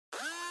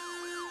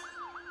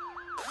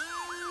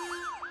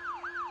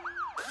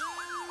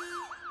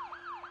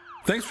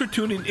Thanks for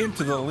tuning in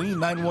to the Lean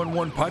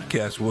 911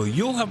 podcast, where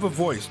you'll have a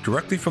voice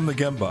directly from the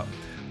Gemba.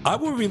 I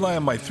will rely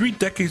on my 3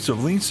 decades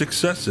of Lean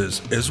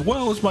successes as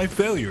well as my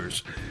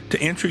failures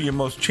to answer your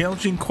most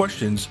challenging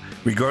questions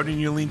regarding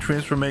your Lean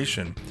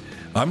transformation.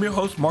 I'm your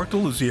host, Mark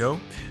DeLuzio,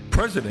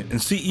 President and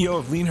CEO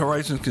of Lean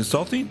Horizons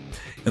Consulting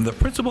and the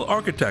Principal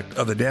Architect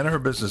of the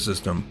Danaher Business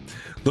System.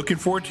 Looking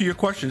forward to your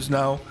questions.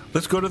 Now,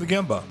 let's go to the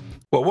Gemba.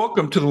 Well,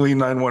 welcome to the Lean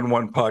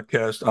 911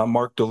 podcast. I'm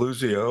Mark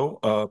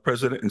DeLuzio,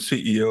 President and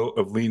CEO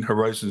of Lean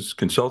Horizons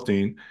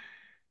Consulting.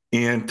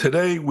 And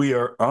today we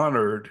are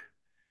honored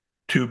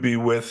to be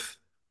with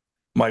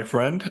my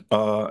friend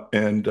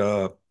and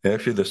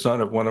actually the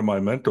son of one of my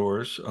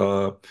mentors,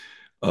 Hide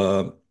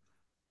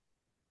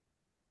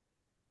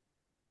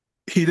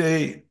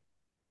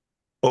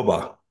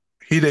Oba.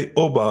 Hide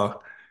Oba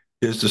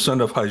is the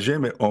son of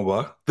Hajime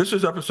Oba. This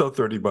is episode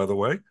 30, by the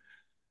way.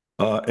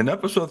 In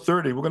episode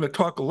 30, we're going to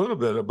talk a little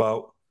bit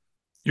about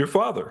your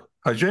father,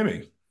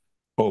 Hajime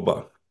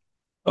Oba.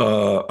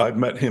 I've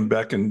met him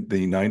back in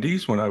the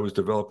 90s when I was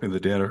developing the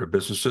Danaher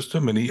Business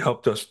System, and he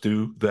helped us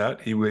do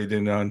that. He weighed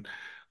in on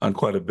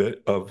quite a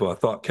bit of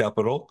thought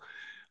capital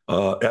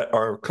at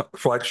our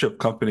flagship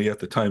company at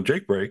the time,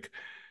 Jake Break.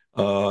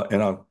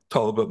 And I'll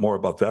tell a little bit more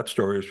about that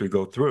story as we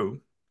go through.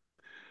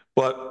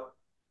 But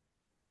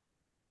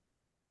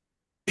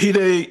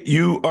Hide,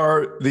 you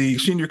are the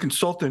senior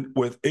consultant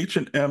with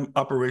H&M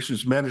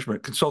Operations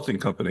Management Consulting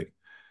Company,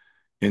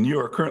 and you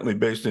are currently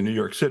based in New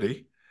York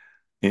City.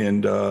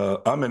 And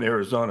I'm in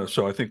Arizona,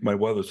 so I think my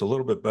weather's a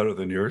little bit better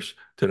than yours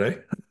today.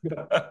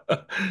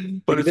 But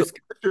it's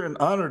a pleasure and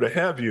honor to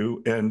have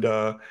you. And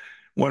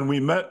when we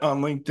met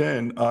on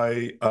LinkedIn,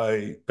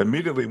 I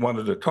immediately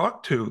wanted to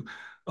talk to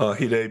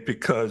Hide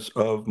because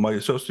of my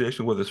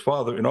association with his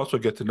father and also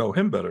get to know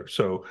him better.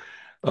 So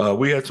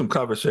we had some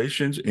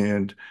conversations,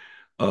 and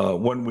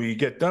when we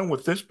get done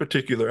with this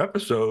particular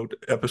episode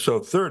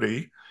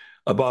 30,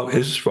 about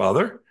his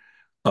father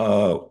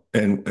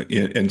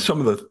and some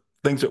of the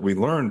things that we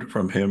learned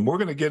from him, we're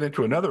going to get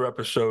into another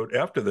episode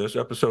after this,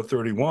 episode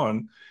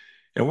 31,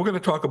 and we're going to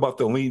talk about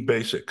the lean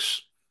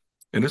basics.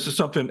 And this is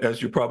something,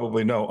 as you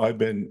probably know, I've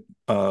been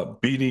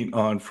beating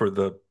on for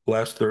the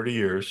last 30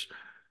 years.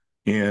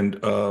 And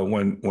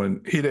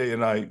when Hide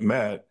and I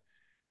met,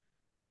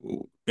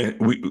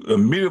 and we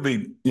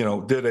immediately,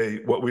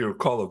 did what we would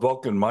call a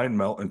Vulcan mind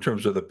melt in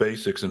terms of the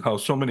basics and how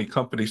so many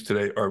companies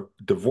today are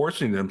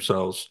divorcing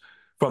themselves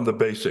from the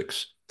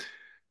basics.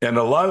 And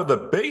a lot of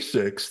the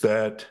basics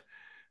that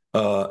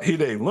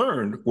Hide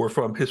learned were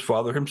from his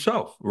father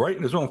himself, right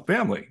in his own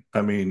family.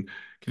 I mean,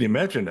 can you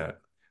imagine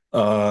that?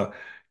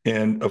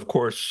 And of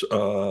course,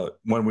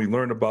 when we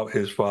learn about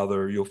his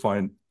father, you'll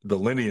find the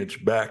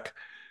lineage back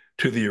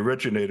to the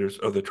originators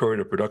of the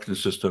Toyota production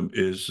system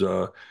is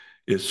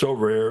so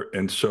rare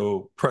and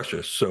so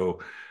precious. So,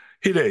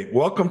 Hide,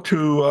 welcome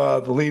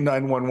to the Lean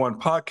 911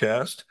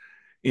 podcast.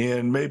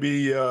 And maybe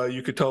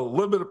you could tell a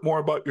little bit more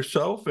about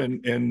yourself,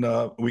 and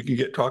we can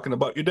get talking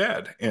about your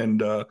dad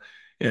and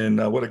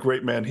what a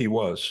great man he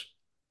was.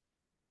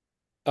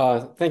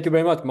 Thank you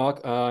very much,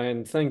 Mark,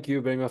 and thank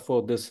you very much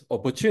for this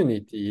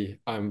opportunity.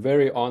 I'm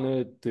very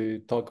honored to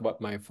talk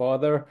about my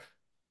father.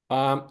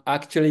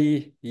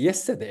 Actually,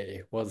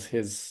 yesterday was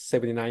his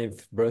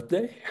 79th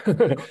birthday.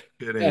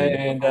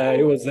 And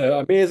it was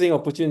an amazing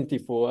opportunity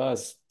for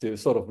us to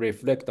sort of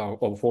reflect on,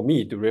 or for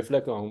me to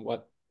reflect on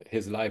what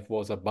his life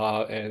was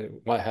about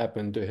and what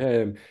happened to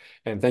him.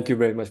 And thank you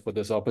very much for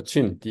this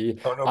opportunity.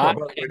 Oh, no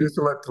problem. Just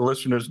to let the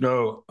listeners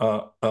know,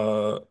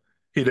 Hide,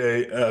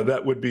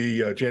 that would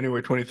be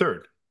January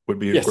 23rd would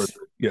be his birthday.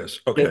 Yes.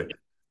 Okay. Yes.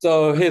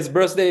 So his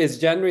birthday is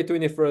January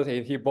 21st,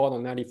 and he born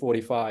on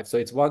 1945. So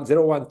it's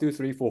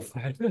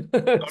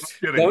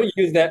 10123445. No, Don't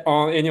use that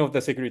on any of the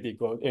security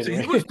code.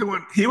 Anyway. So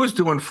he was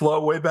doing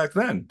flow way back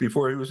then,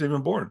 before he was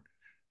even born.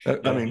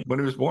 I mean, when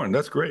he was born.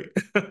 That's great.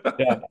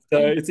 Yeah. So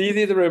it's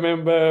easy to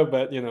remember,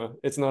 but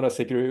it's not a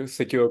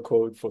secure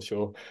code for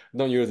sure.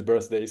 Don't use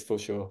birthdays for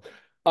sure.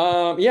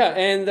 Yeah,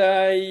 and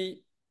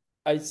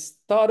I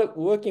started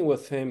working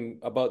with him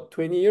about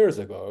 20 years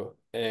ago.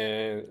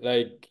 And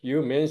like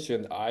you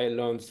mentioned, I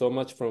learned so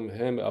much from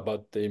him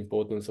about the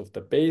importance of the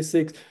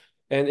basics,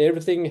 and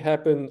everything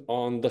happened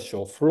on the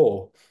shop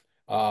floor.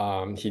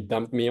 He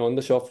dumped me on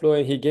the shop floor,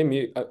 and he gave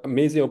me an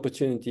amazing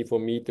opportunity for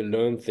me to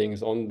learn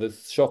things on the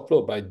shop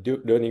floor by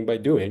learning by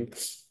doing.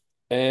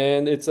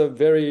 And it's a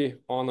very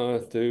honor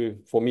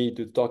for me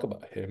to talk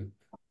about him.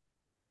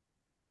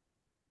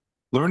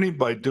 Learning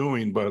by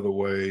doing, by the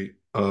way,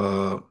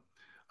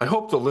 I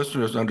hope the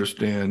listeners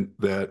understand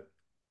that,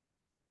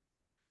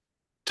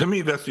 to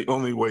me, that's the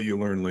only way you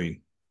learn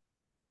lean.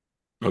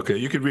 Okay,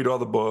 you could read all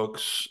the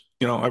books.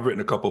 I've written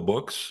a couple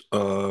books,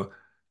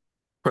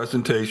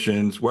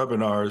 presentations,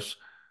 webinars.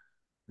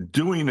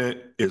 Doing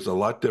it is a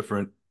lot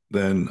different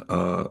than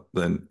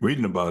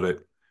reading about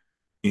it.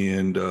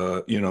 And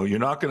you're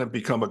not going to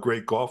become a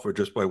great golfer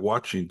just by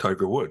watching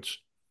Tiger Woods.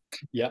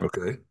 Yeah.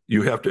 Okay.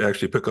 You have to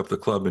actually pick up the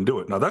club and do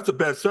it. Now, that's a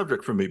bad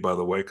subject for me, by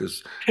the way,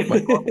 because my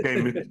golf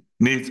game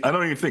needs, I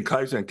don't even think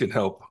Kaizen can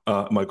help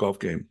my golf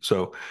game.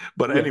 So,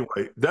 but Yeah.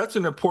 anyway, that's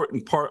an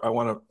important part I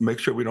want to make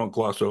sure we don't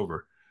gloss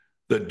over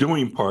the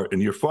doing part.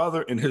 And your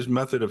father, in his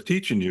method of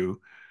teaching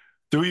you,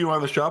 threw you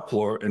on the shop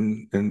floor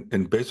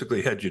and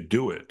basically had you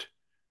do it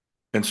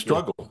and Yeah.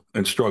 struggle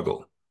and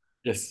struggle.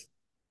 Yes.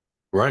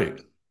 Right.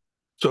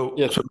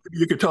 Yes. So maybe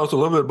you could tell us a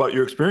little bit about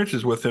your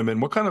experiences with him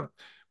and what kind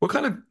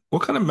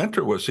of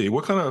mentor was he?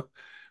 What kind of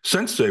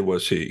sensei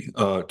was he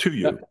to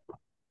Yeah. you?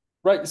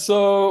 Right.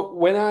 So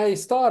when I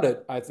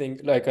started, I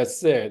think, like I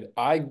said,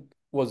 I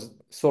was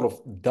sort of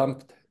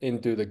dumped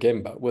into the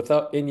Gemba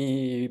without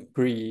any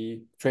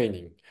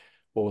pre-training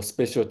or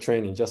special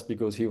training, just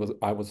because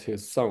I was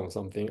his son or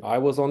something. I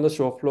was on the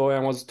shop floor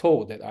and was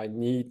told that I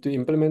need to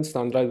implement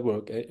standardized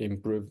work and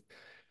improve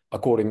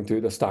according to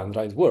the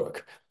standardized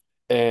work.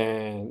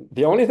 And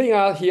the only thing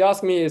he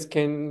asked me is,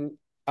 can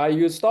I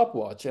use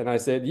stopwatch? And I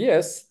said,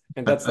 yes.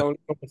 And that's the only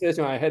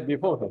conversation I had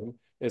before him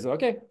is,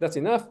 okay, that's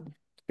enough.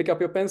 Pick up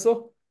your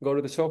pencil, go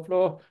to the shop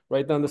floor,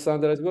 write down the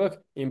standardized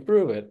work,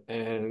 improve it.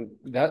 And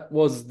that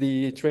was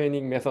the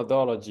training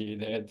methodology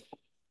that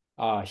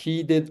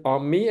he did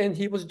on me and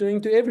he was doing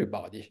to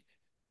everybody.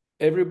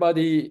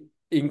 Everybody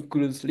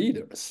includes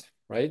leaders,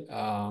 right?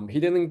 He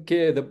didn't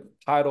care the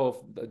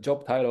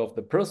job title of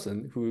the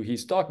person who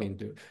he's talking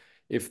to.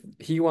 If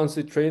he wants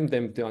to train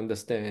them to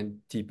understand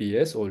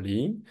TPS or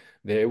lean,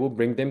 they will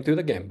bring them to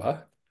the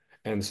Gemba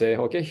and say,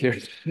 okay, here,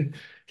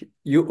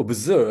 you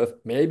observe.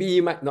 Maybe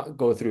you might not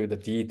go through the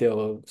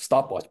detailed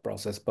stopwatch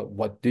process, but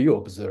what do you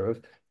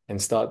observe?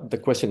 And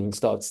the questioning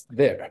starts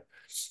there.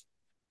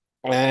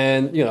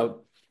 And,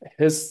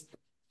 his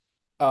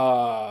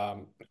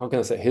how can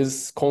I say,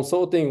 his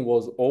consulting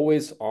was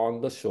always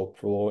on the shop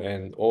floor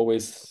and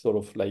always sort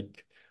of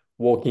like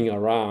walking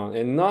around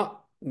and not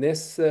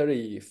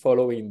necessarily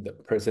following the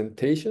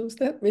presentations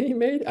that he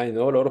made. I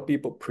know a lot of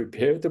people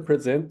prepare to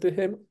present to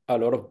him a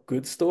lot of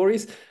good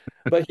stories,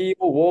 but he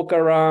will walk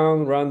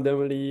around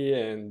randomly.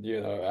 And,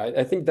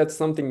 I think that's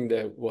something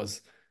that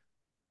was,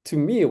 to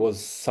me, it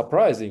was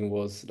surprising,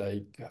 was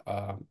like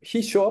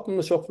he showed up on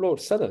the shop floor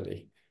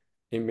suddenly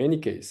in many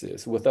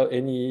cases without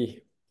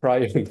any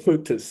prior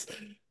notice.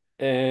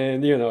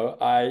 And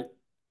I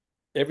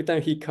every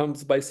time he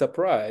comes by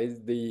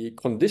surprise, the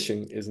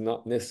condition is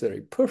not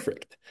necessarily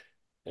perfect.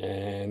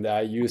 And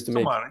I used to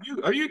Come make on,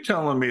 are you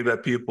telling me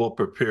that people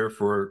prepare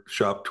for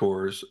shop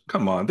tours?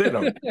 Come on, they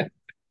don't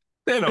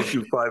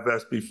do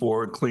 5S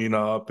before and clean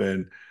up,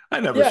 and I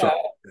never saw yeah,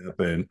 that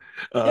happen.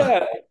 Uh,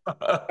 yeah.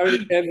 I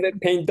mean, and then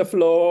paint the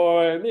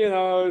floor,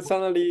 and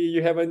suddenly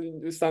you have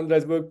a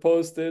standardized work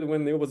posted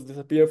when it was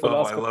disappeared for the Oh,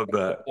 last I couple love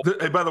of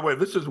that. Hey, by the way,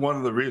 this is one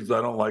of the reasons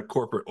I don't like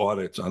corporate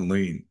audits on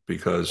lean Oh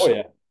because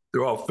yeah.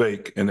 they're all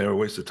fake and they're a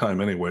waste of time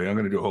anyway. I'm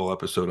going to do a whole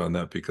episode on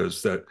that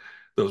because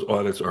those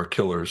audits are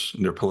killers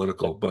and they're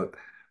political. But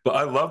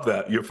I love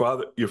that your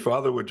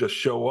father would just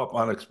show up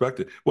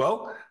unexpected.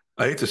 Well,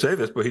 I hate to say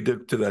this, but he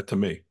did to that to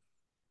me.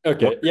 One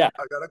Okay, day yeah.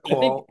 I got a I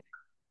think call.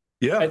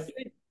 Yeah. I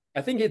think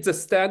I think it's a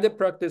standard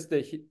practice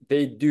that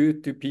they do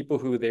to people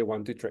who they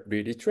want to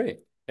really train,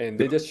 and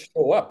they Yeah. just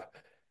show up.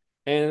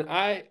 And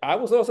I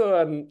was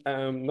also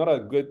not a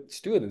good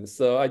student,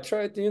 so I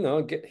tried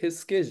to get his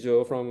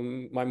schedule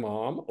from my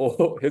mom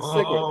or his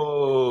secretary,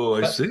 Oh,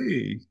 I but,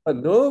 see. but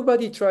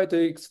nobody tried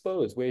to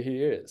expose where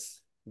he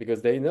is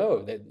because they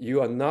know that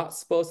you are not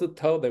supposed to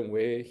tell them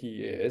where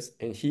he is,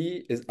 and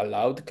he is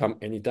allowed to come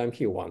anytime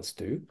he wants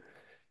to,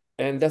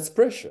 and that's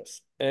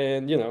precious.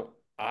 And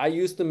I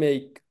used to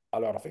make a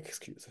lot of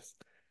excuses,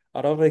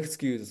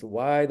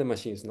 why the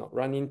machine is not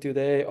running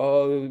today.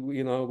 Oh,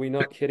 we're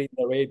not hitting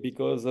the rate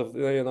because of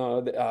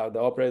the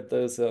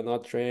operators are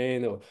not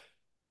trained.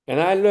 And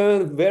I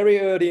learned very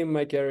early in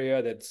my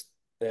career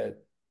that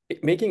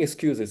making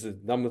excuses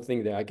is the number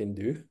thing that I can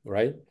do,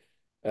 right?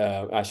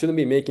 I shouldn't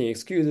be making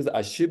excuses.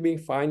 I should be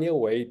finding a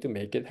way to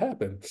make it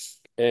happen.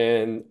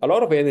 And a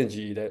lot of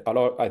energy that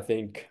I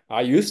think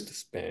I used to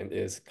spend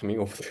is coming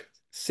up with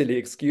silly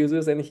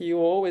excuses. And he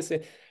will always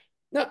say,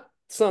 no,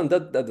 son,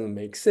 that doesn't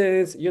make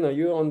sense.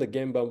 You're on the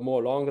game but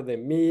more longer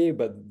than me,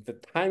 but the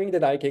timing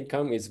that I can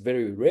come is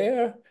very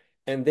rare.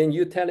 And then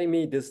you telling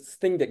me this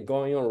thing that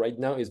going on right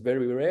now is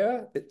very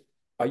rare.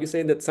 Are you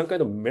saying that some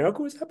kind of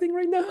miracle is happening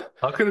right now?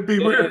 How can it be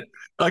And rare?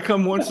 I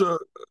come yeah, once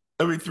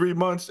every 3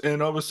 months,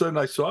 and all of a sudden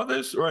I saw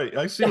this. Right,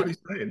 I see yeah, what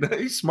he's saying.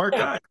 He's a smart yeah,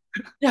 guy.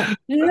 yeah,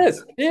 he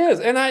is. He is.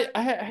 And I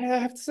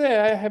have to say,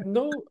 I have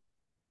no,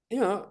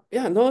 yeah,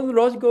 no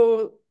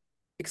logical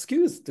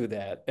excuse to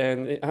that.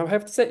 And I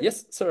have to say,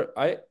 yes, sir,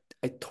 I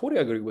totally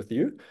agree with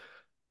you.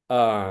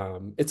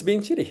 It's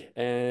been shitty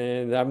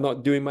and I'm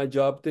not doing my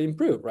job to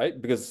improve,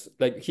 right? Because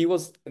like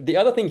the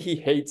other thing he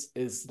hates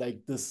is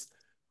like this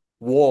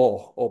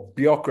war or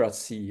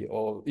bureaucracy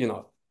or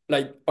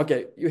like,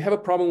 okay, you have a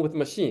problem with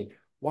machine,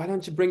 why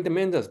don't you bring the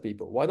maintenance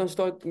people, why don't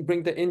you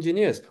bring the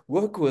engineers,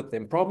 work with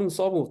them, problem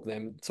solve with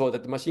them so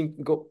that the machine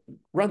can go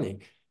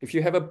running. If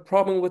you have a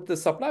problem with the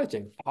supply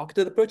chain, talk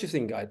to the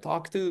purchasing guy,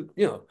 talk to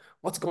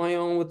what's going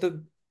on with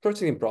the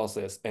purchasing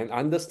process and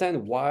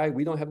understand why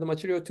we don't have the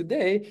material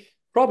today,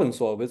 problem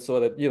solve it so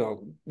that,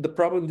 the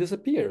problem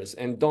disappears,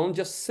 and don't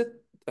just sit.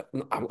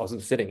 I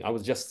wasn't sitting. I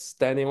was just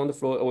standing on the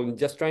floor or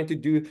just trying to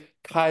do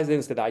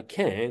kaizens that I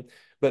can,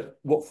 but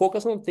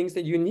focus on things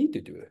that you need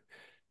to do.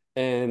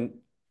 And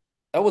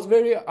that was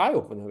very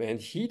eye-opener, and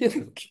he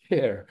didn't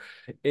care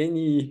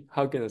any,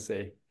 how can I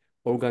say,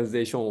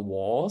 organizational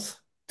walls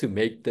to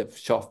make the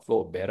shop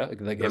floor better, the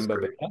That's gemba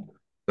great. better,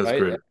 That's right?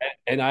 great.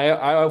 And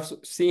I've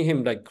seen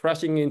him like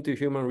crashing into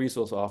human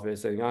resource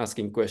office and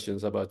asking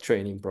questions about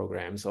training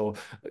programs, or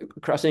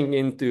crashing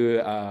into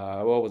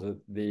what was it,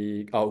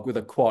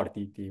 the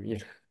quality team. Yeah.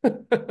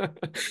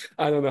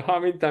 I don't know how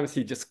many times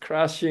he just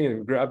crashing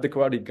and grab the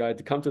quality guy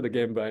to come to the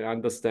gemba and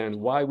understand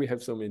why we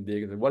have so many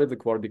digs and what is the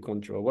quality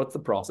control, what's the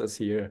process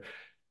here.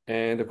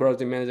 And the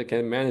quality manager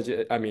can manage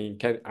it, I mean,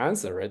 can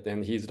answer it.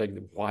 And he's like,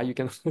 why you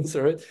can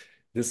answer it?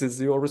 This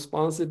is your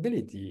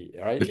responsibility,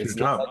 right? It's your It's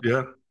not job. like,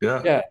 Yeah.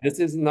 Yeah. yeah, this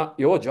is not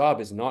your job,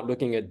 is not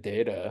looking at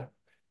data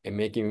and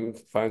making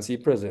fancy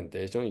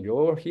presentation.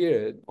 You're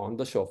here on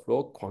the shop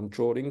floor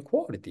controlling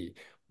quality.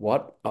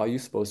 What are you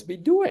supposed to be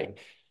doing?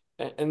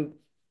 And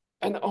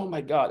and oh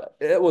my God,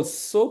 it was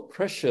so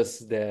precious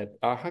that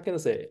how can I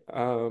say?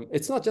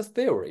 It's not just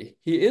theory.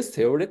 He is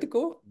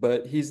theoretical,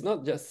 but he's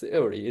not just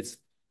theory. It's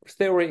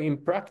theory in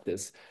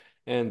practice,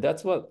 and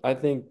that's what I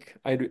think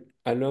I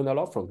learned a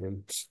lot from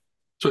him.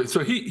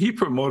 So he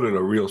promoted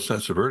a real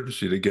sense of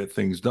urgency to get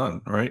things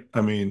done, right?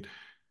 I mean,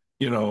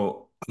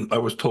 I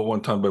was told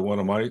one time by one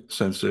of my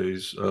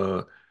senseis,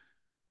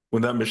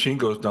 when that machine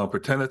goes down,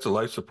 pretend it's a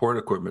life support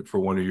equipment for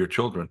one of your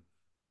children.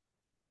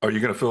 Are you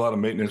going to fill out a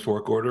maintenance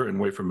work order and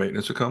wait for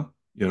maintenance to come?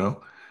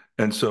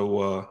 And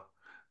so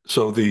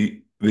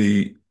the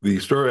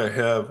story I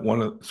have,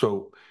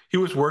 so he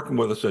was working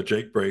with us at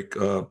Jake Break,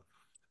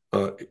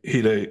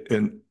 Hide,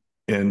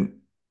 and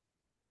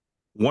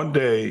one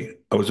day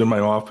I was in my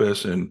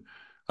office and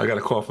I got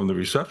a call from the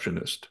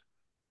receptionist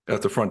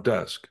at the front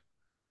desk.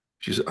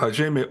 She said,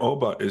 Hajime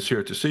Oba is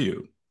here to see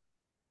you.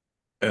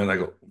 And I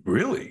go,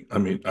 really? I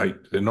mean, I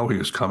didn't know he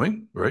was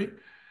coming, right?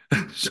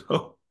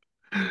 So,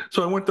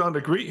 so I went down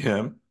to greet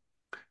him,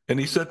 and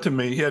he said to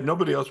me, he had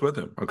nobody else with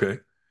him. Okay,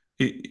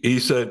 he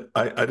said,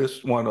 I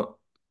just want to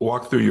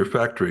walk through your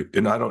factory,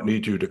 and I don't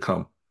need you to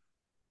come.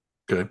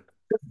 Okay,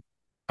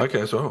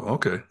 okay, so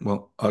okay,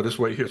 well, I'll just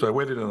wait here. So I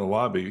waited in the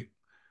lobby,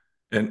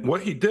 and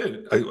what he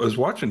did, I was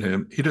watching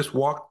him. He just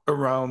walked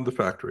around the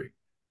factory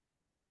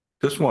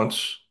just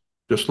once,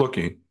 just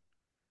looking,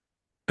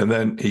 and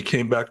then he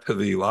came back to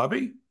the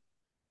lobby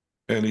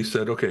and he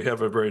said, okay,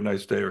 have a very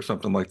nice day or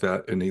something like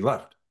that. And he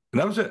left. And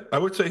that was it. I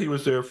would say he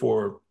was there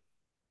for,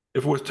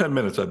 if it was 10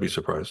 minutes, I'd be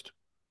surprised.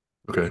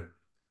 Okay.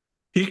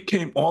 He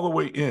came all the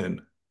way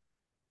in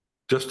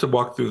just to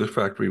walk through the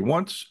factory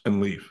once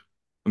and leave.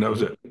 And that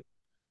was Mhm. it.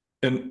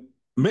 And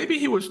maybe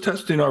he was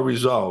testing our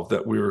resolve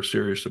that we were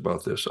serious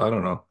about this. I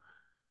don't know.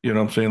 You know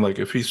what I'm saying? Like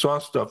if he saw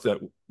stuff that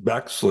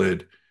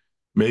backslid,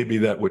 maybe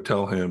that would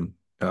tell him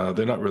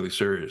they're not really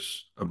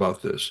serious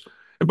about this.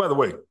 And by the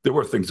way, there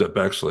were things that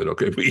backslid.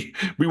 Okay,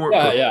 we weren't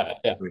Yeah, perfect,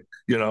 yeah, yeah,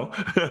 you know,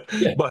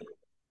 yeah, but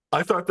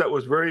I thought that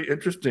was very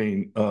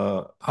interesting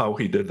how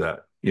he did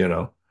that.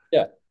 yeah.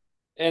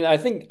 And I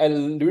think I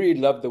really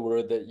love the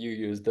word that you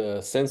use,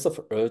 the sense of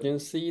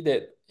urgency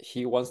that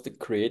he wants to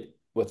create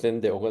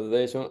within the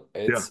organization.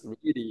 Yeah. It's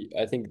really,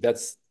 I think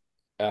that's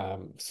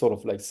sort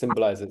of like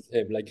symbolizes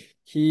him. Like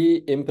he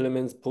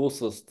implements pull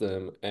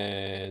system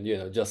and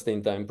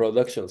just-in-time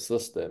production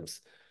systems.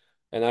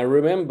 And I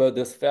remember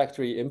this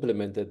factory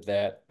implemented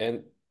that,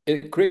 and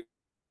it created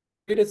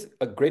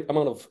a great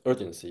amount of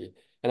urgency.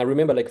 And I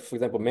remember, like for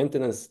example,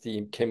 maintenance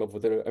team came up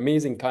with an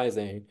amazing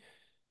Kaizen.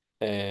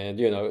 And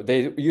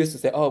they used to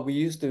say, "Oh, we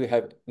used to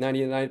have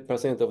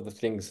 99% of the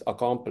things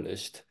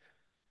accomplished."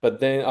 But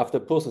then after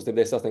post system,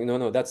 they start saying, "No,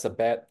 no, that's a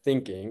bad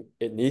thinking.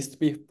 It needs to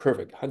be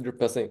perfect,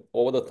 100%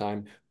 all the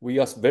time. We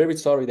are very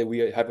sorry that we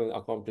haven't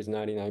accomplished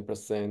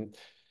 99%.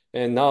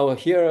 And now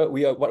here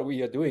we are, what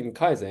we are doing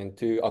Kaizen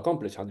to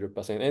accomplish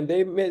 100%." And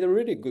they made a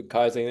really good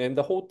Kaizen, and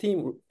the whole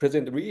team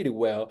presented really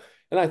well.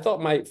 And I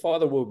thought my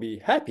father will be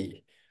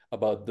happy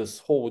about this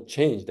whole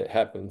change that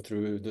happened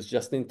through this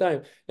just in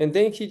time. And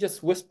then he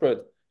just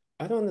whispered,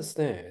 "I don't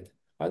understand.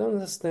 I don't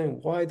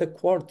understand why the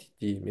quality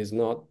team is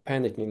not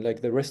panicking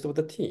like the rest of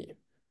the team."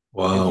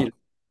 And Wow.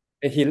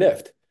 he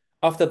left.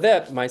 After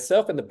that,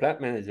 myself and the plant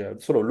manager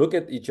sort of look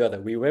at each other.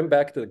 We went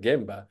back to the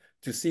Gemba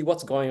to see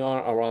what's going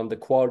on around the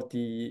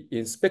quality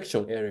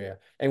inspection area.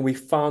 And we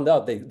found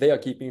out they are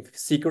keeping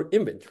secret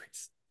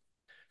inventories.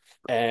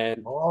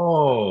 And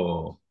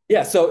Oh,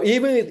 yeah, so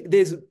even if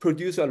they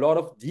produce a lot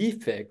of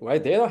defect,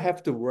 right? They don't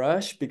have to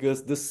rush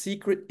because the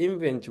secret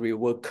inventory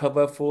will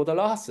cover for the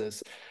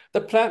losses.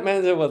 The plant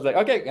manager was like,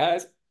 "Okay,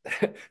 guys,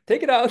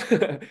 take it out."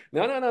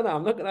 No, no, no, no.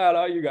 I'm not gonna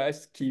allow you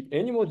guys to keep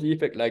any more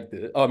defect like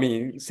this. I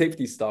mean,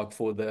 safety stock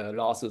for the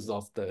losses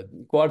of the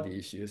quality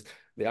issues.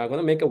 They are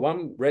gonna make a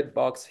one red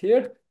box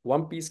here.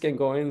 One piece can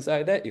go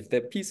inside there. If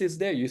the piece is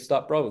there, you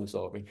start problem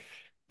solving.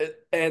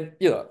 And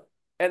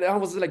and I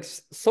was like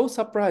so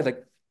surprised,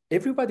 like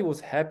everybody was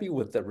happy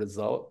with the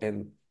result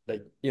and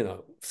like,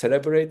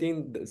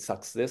 celebrating the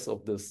success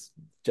of this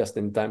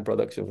just-in-time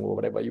production or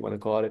whatever you want to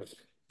call it,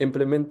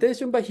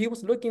 implementation. But he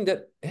was looking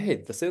that, hey,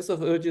 the sense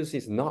of urgency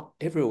is not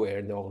everywhere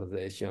in the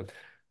organization.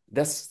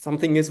 That's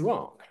something is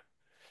wrong.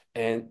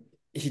 And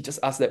he just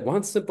asked that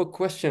one simple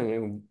question,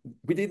 and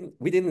we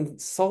didn't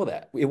saw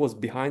that. It was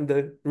behind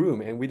the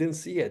room and we didn't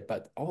see it.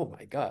 But oh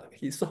my God,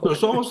 he saw So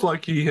it's it. almost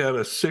like he had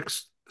a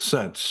sixth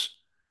sense.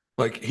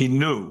 Like he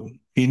knew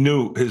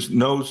his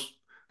nose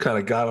kind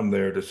of got him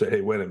there to say,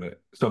 hey, wait a minute,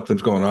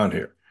 something's going on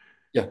here.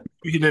 Yeah.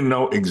 He didn't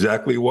know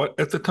exactly what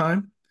at the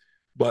time,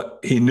 but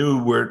he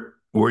knew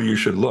where you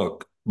should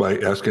look by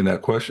asking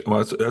that question.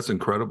 Well, that's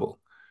incredible.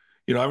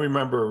 I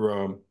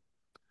remember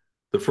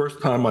the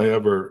first time I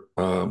ever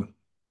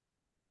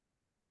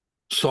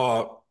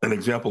saw an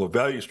example of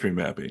value stream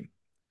mapping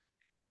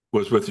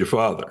was with your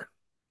father.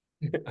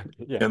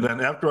 Yeah. And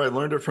then after I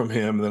learned it from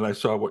him, then I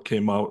saw what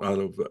came out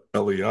of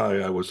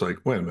LEI. I was like,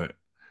 wait a minute,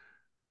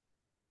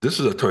 this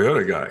is a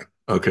Toyota guy.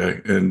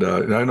 Okay. And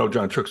I know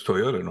John Chook's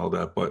Toyota and all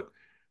that,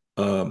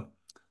 um,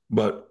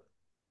 but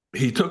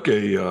he took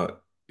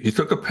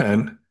a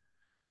pen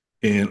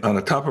and on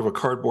the top of a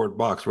cardboard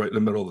box right in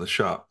the middle of the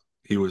shop,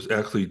 he was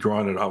actually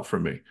drawing it out for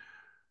me.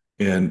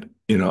 And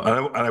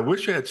I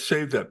wish I had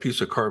saved that piece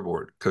of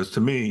cardboard because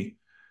to me,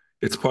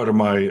 it's part of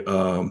my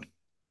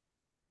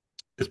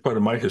it's part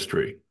of my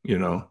history.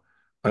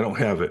 I don't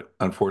have it,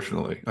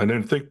 unfortunately. I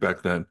didn't think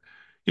back then.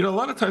 A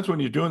lot of times when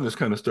you're doing this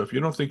kind of stuff, you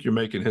don't think you're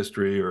making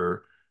history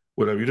or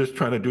whatever. You're just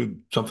trying to do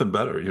something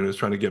better. You're just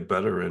trying to get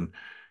better. And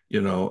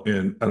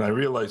I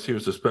realized he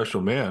was a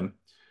special man.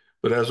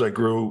 But as I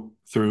grew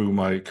through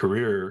my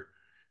career,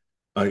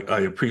 I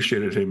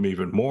appreciated him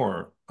even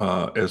more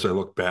as I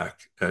look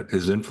back at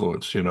his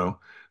influence,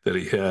 that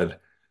he had.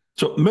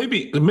 So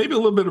maybe a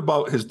little bit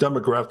about his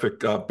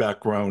demographic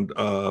background.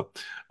 Uh,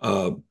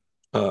 uh,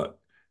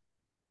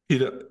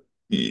 he,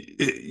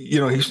 he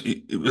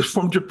was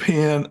from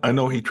Japan. I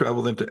know he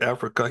traveled into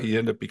Africa. He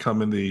ended up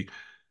becoming the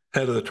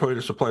head of the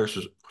Toyota Supplier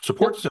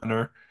Support Yep.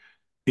 Center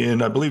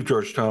in, I believe,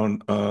 Georgetown,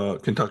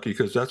 Kentucky,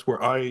 because that's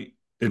where I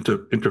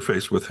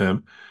interfaced with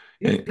him,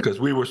 because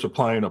we were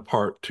supplying a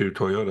part to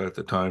Toyota at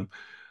the time,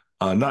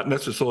 not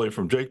necessarily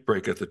from Jake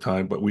Brake at the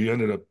time, but we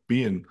ended up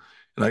being,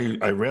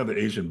 and I ran the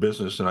Asian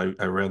business, and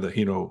I ran the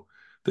Hino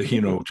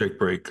Jake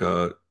Brake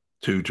to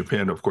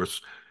Japan. Of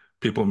course,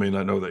 people may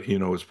not know that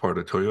Hino is part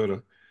of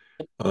Toyota.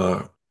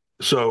 Uh,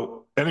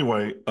 so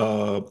anyway,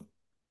 why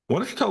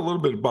don't you tell a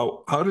little bit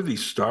about how did he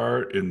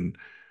start and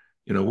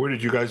where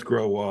did you guys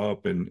grow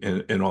up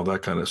and all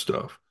that kind of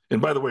stuff?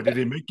 And by the way, did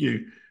he make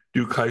you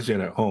do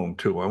Kaizen at home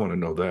too? I want to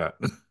know that.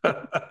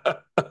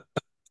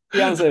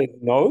 The answer is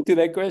no to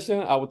that question.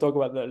 I will talk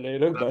about that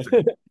later. That's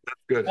But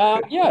good.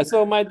 yeah,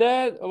 so my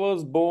dad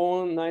was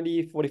born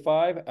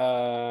 1945.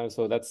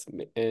 So that's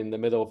in the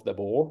middle of the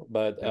war.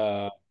 But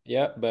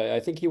yeah, but I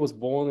think he was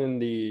born in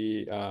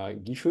the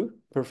Gifu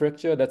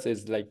prefecture. That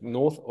is like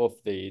north of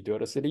the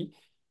Toyota city.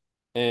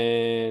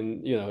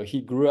 And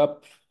he grew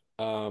up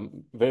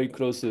very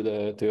close to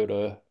the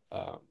Toyota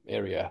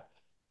area.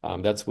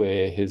 That's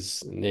where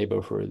his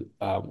neighborhood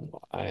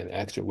and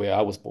actually where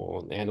I was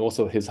born, and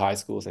also his high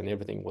schools and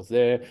everything was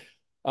there.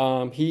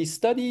 He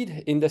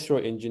studied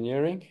industrial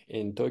engineering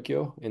in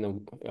Tokyo in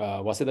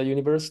Waseda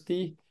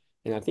University,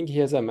 and I think he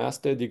has a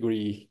master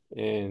degree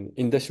in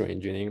industrial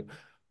engineering,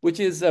 which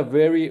is a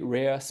very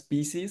rare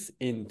species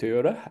in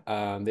Toyota.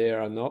 There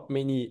are not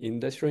many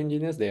industrial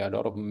engineers. There are a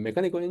lot of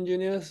mechanical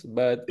engineers,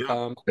 but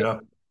Yeah, yeah.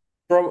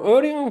 from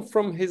early on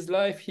from his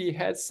life, he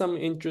had some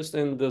interest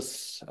in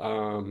this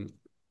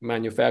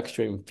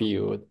manufacturing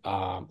field.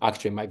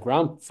 Actually, my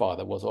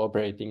grandfather was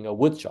operating a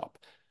wood shop.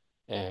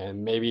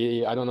 And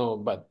maybe, I don't know,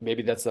 but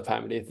maybe that's a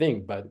family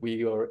thing, but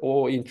we are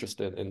all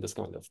interested in this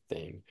kind of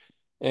thing.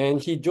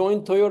 And he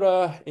joined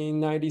Toyota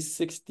in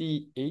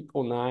 1968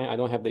 or 9. I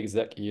don't have the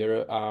exact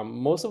year.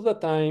 Most of the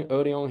time,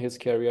 early on in his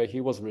career,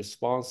 he was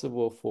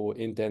responsible for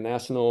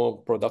international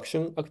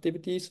production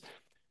activities.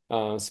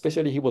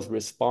 Especially, he was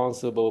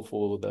responsible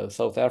for the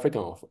South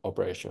African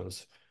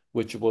operations,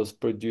 which was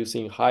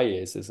producing high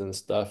aces and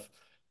stuff.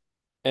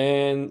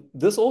 And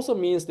this also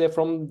means that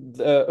from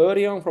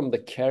early on from the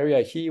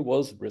career, he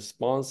was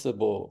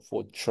responsible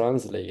for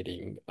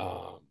translating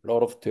a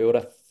lot of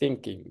Toyota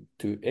thinking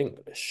to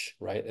English,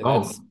 right? And Oh,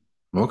 that's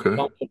okay.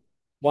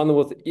 one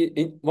of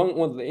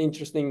the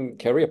interesting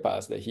career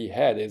paths that he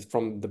had is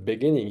from the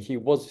beginning, he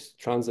was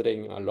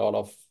translating a lot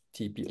of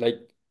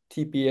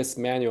TPS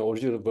manual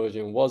original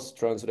version was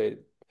translated.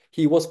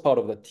 He was part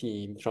of the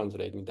team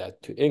translating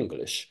that to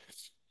English.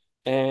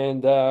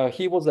 And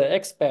he was an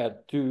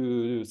expat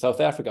to South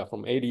Africa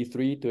from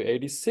 83 to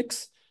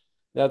 86.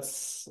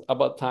 That's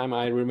about time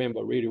I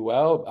remember really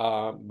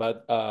well,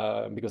 but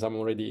because I'm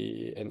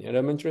already in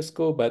elementary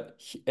school.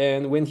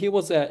 And when he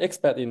was an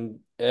expat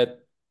at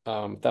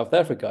South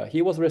Africa,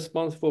 he was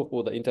responsible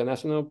for the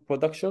international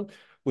production,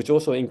 which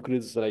also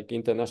includes like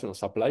international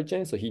supply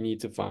chain. So he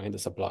needs to find the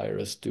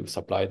suppliers to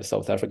supply the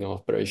South African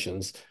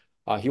operations.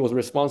 He was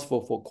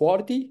responsible for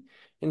quality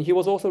and he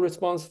was also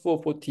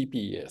responsible for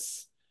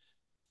TPS.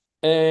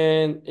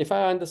 And if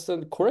I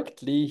understand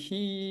correctly,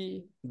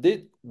 he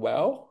did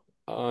well,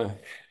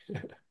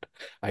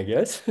 I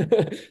guess.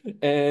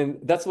 And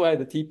that's why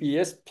the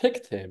TPS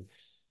picked him.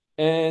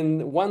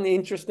 And one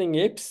interesting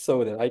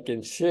episode that I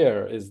can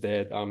share is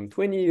that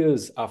 20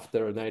 years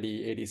after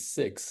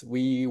 1986,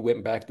 we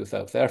went back to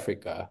South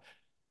Africa.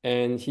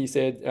 And he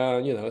said,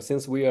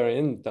 since we are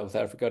in South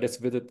Africa, let's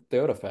visit the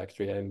Toyota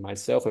factory. And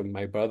myself and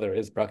my brother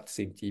is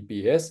practicing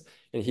TPS,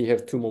 and he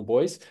have two more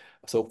boys.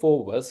 So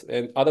four of us,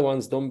 and other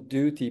ones don't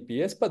do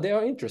TPS, but they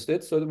are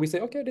interested. So we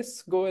say, okay,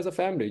 let's go as a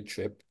family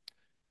trip.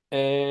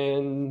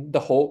 And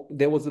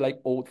there was like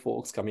old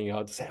folks coming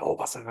out to say, oh,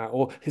 Basan,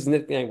 oh, his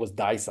nickname was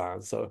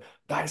Daisan. So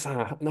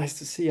Daisan, nice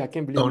to see you. I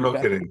can't believe Oh, you're no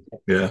back. kidding.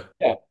 Yeah.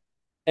 Yeah.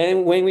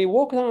 And when we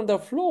walked on the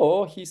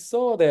floor, he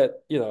saw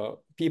that,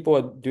 people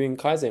are doing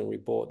Kaizen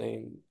report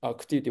and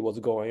activity was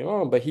going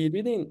on, but he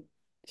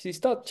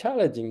started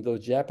challenging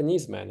those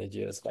Japanese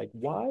managers, like,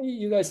 why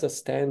you guys are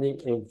standing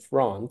in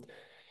front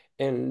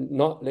and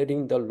not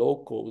letting the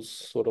locals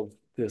sort of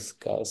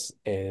discuss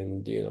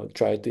and,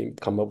 try to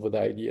come up with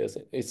ideas.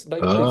 It's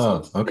like,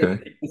 Ah, okay.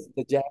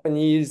 the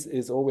Japanese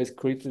is always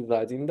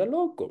criticizing the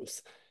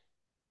locals.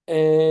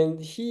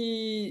 And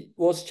he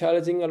was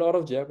challenging a lot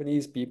of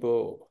Japanese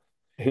people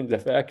in the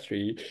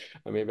factory.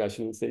 Maybe I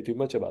shouldn't say too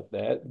much about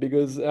that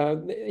because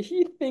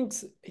he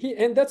thinks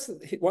and that's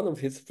one of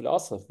his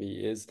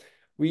philosophy is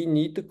we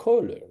need to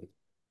co-learn.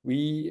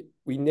 We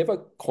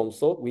never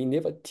consult, we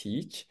never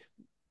teach.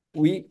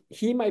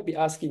 He might be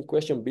asking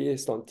question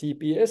based on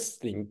TPS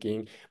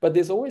thinking, but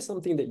there's always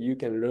something that you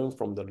can learn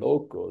from the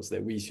locals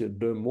that we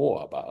should learn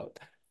more about.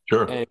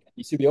 Sure. And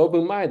he should be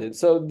open-minded.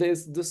 So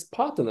there's this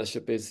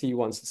partnership is he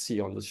wants to see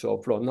on the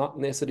shop floor, not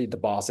necessarily the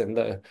boss and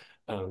the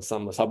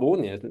some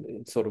subordinate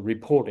sort of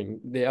reporting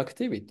the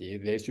activity.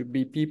 There should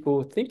be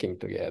people thinking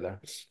together.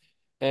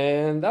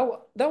 And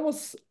that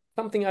was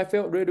something I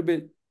felt a little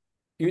bit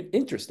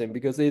interesting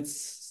because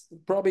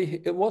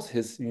it was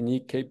his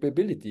unique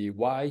capability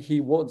why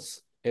he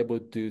was able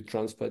to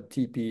transfer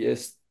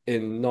TPS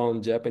in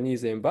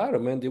non-Japanese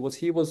environment.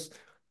 He was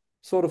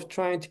sort of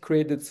trying to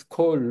create this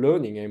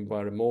co-learning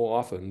environment more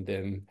often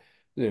than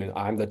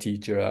I'm the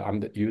teacher,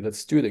 you the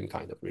student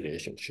kind of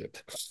relationship.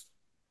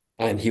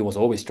 And he was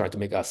always trying to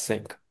make us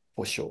think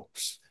for sure.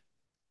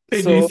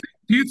 Hey, So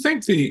do you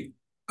think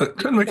trying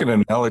to make an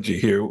analogy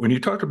here, when you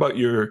talked about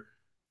your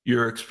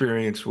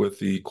experience with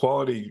the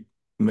quality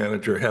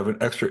manager having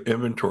extra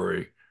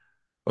inventory,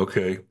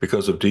 okay,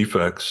 because of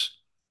defects,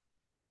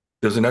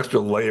 there's an extra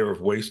layer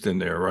of waste in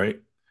there, right?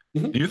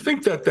 mhm. Do you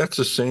think that that's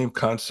the same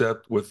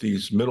concept with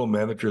these middle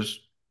managers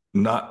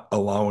not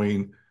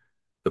allowing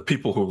the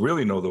people who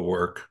really know the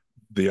work,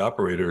 the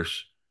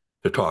operators,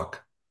 to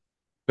talk?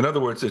 In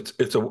other words,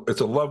 it's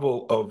a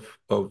level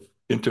of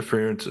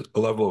interference, a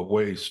level of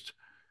waste.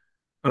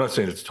 I'm not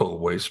saying it's total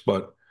waste,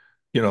 but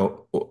you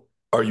know,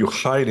 are you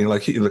hiding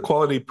like the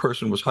quality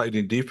person was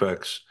hiding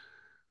defects?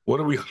 What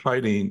are we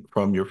hiding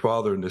from your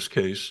father in this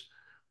case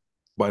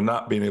by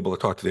not being able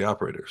to talk to the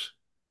operators?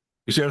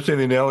 You see what I'm saying?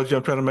 The analogy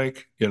I'm trying to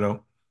make, you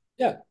know?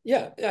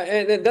 Yeah,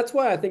 and that's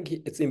why I think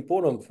it's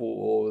important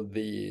for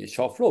the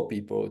shop floor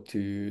people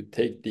to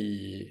take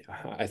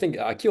I think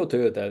Akio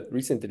Toyota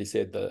recently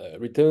said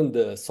return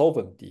the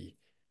sovereignty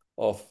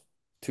of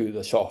to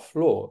the shop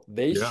floor.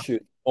 They Yeah,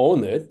 should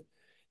own it.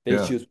 They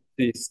yeah. should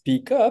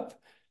speak up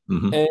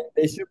Hmm. and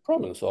they should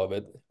problem solve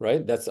it,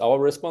 right? That's our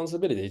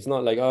responsibility. It's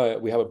not like, oh,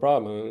 we have a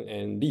problem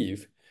and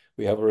leave.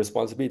 We have a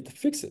responsibility to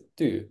fix it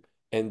too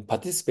and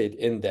participate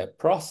in that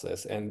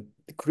process. And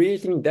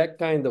creating that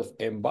kind of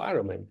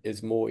environment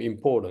is more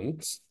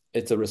important.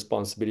 It's a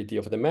responsibility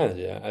of the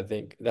manager. I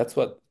think that's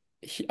what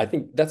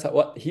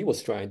he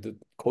was trying to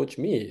coach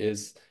me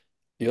is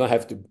you don't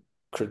have to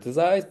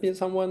criticize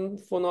someone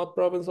for not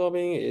problem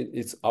solving.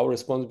 It's our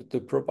responsibility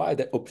to provide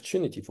that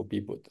opportunity for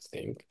people to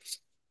think.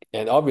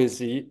 And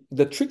obviously,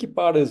 the tricky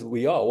part is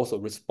we are also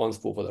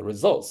responsible for the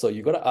results. So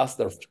you got to ask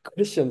the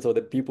question so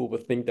that people will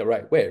think the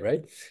right way,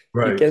 right? You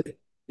Right. can,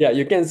 yeah,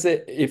 you can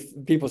say if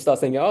people start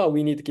saying, "Oh,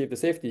 we need to keep the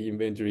safety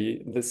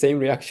inventory," the same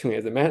reaction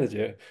as a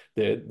manager,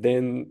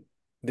 then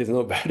there's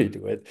no value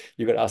to it.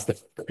 You got to ask the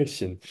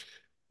question,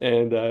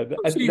 and I So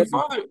think that's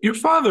your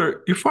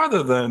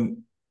father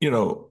then,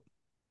 and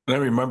I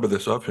remember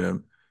this of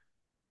him,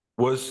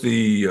 was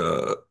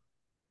the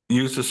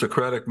used the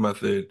Socratic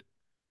method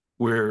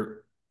where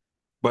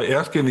by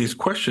asking these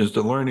questions,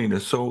 the learning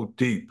is so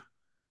deep.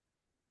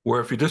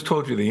 Where if he just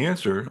told you the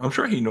answer, I'm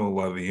sure he knew a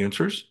lot of the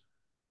answers.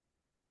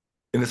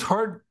 And it's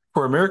hard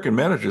for American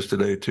managers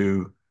today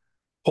to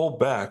hold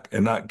back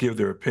and not give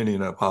their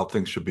opinion of how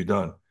things should be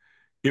done.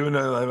 Even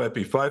though they might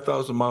be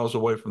 5,000 miles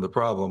away from the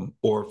problem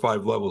or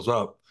 5 levels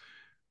up,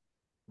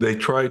 they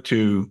try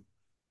to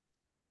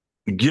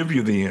give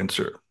you the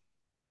answer.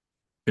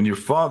 And your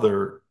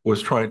father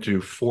was trying to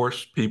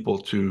force people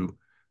to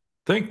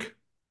think,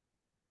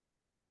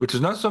 which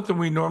is not something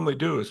we normally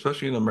do,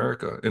 especially in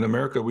America. In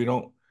America,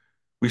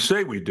 we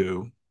say we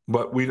do,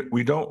 but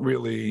we don't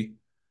really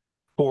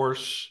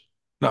force,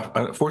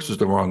 no, force is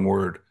the wrong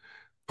word.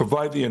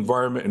 provide the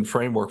environment and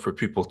framework for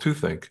people to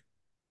think,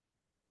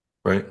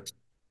 right?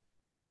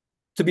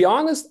 To be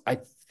honest, I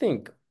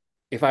think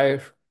if I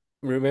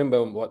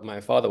remember what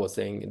my father was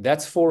saying,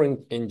 that's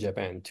foreign in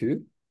Japan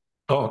too.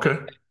 Oh, okay.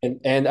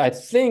 And I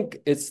think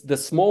it's the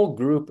small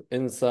group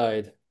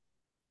inside,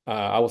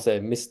 I would say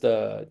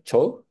Mr.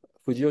 Cho,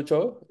 Fujio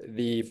Cho,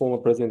 the former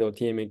president of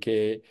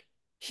TMK.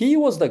 He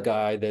was the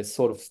guy that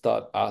sort of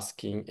start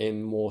asking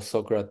in more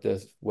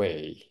Socrates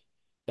way.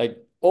 Like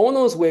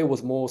Ono's way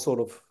was more sort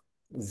of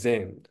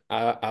Zen,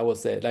 I would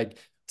say, like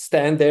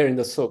stand there in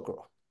the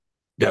circle,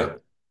 right? Yeah.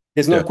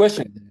 There's no Yeah.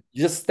 question.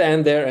 You just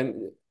stand there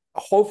and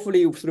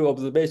hopefully through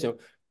observation,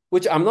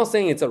 which I'm not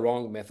saying it's a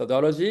wrong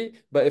methodology,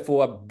 but if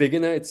for a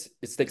beginner, it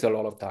takes a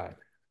lot of time,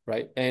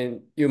 right?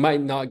 And you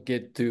might not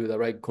get to the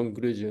right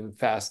conclusion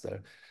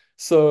faster.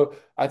 So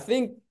I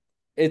think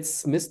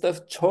it's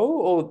Mr. Cho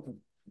or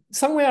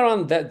somewhere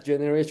around that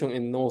generation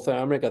in North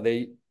America,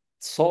 they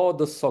saw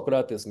the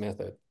Socrates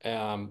method.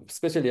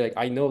 Especially like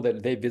I know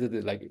that they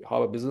visited like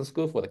Harvard Business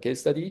School for the case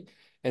study,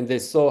 and they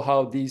saw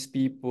how these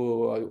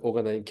people are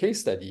organizing case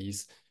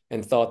studies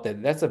and thought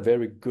that that's a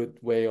very good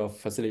way of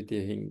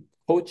facilitating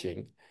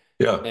coaching.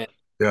 Yeah. And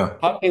Yeah.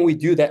 how can we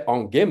do that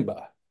on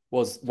Gemba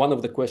was one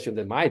of the questions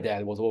that my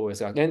dad was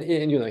always asking.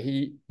 And you know,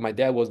 my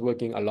dad was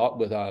working a lot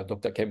with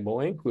Dr. Ken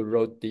Boeing, who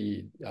wrote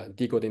the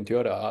Decoding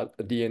Toyota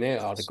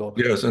DNA article.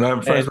 Yes. And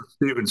I'm friends And with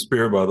Steven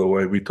Spear, by the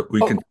way. We can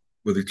oh,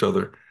 with each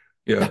other.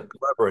 Yeah. yeah,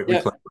 Collaborate. We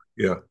yeah,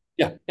 collaborate.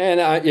 Yeah.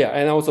 and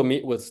I also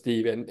meet with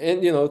Steve,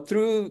 and you know,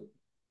 through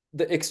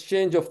the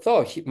exchange of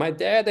thought, my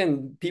dad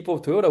and people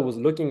of Toyota was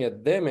looking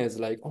at them as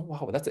like, oh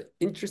wow, that's an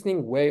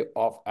interesting way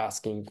of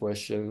asking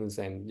questions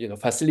and you know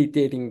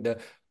facilitating the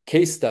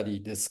case study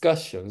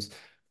discussions.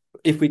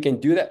 If we can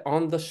do that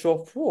on the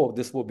shop floor,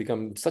 this will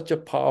become such a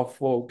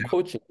powerful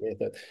coaching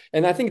method.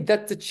 And I think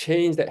that's the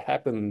change that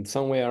happened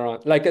somewhere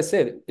around. Like I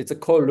said, it's a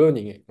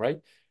co-learning, right?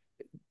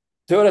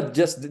 Toyota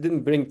just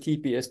didn't bring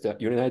TPS to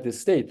United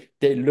States.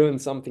 They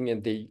learned something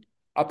and they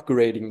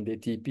upgrading the Oh,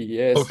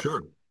 TPS.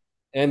 sure.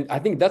 And I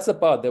think that's the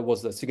part that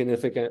was a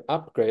significant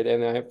upgrade.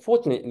 And I,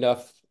 fortunate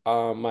enough,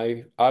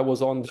 I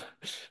was on,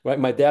 right,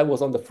 my dad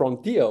was on the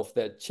frontier of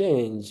that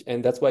change,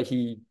 and that's why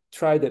he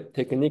tried the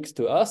techniques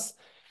to us.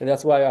 And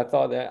that's why I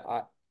thought that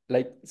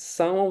like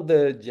some of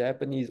the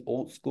Japanese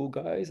old school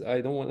guys,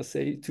 I don't want to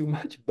say too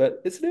much,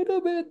 but it's a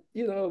little bit,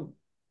 you know,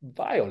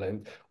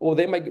 violent, or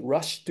they might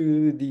rush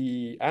to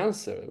the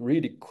answer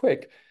really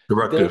quick. Then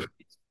Directive.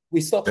 we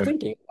stop Yeah.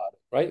 thinking about it,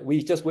 right?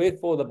 We just wait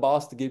for the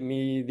boss to give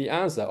me the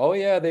answer. Oh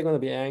yeah, they're gonna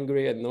be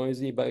angry and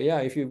noisy, but yeah,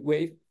 if you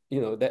wait,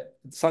 you know, that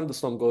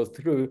thunderstorm goes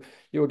through,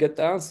 you will get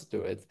the answer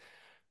to it.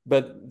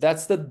 But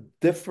that's the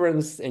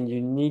difference and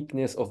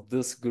uniqueness of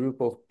this group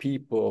of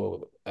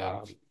people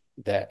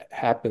that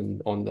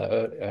happened on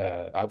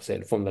the, I would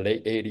say from the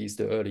late 80s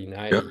to early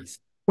Yeah. 90s.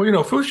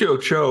 Well, Fusio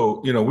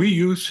Cho, we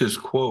use his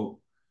quote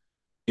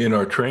in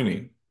our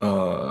training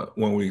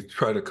when we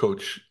try to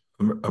coach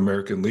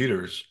American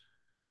leaders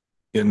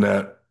in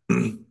that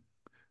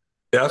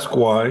ask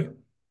why,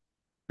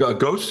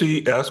 go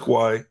see, ask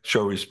why,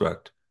 show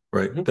respect,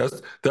 right?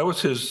 Mhm. That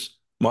was his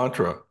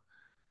mantra.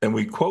 And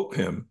we quote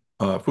him,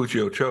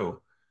 Fujio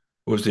Cho,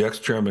 who was the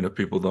ex-chairman, if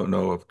people don't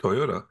know, of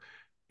Toyota.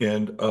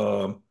 And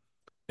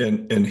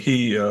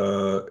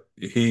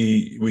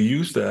we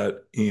use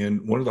that.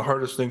 And one of the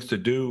hardest things to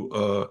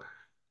do,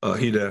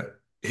 Hide,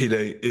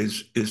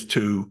 is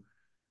to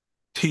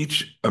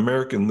teach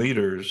American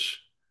leaders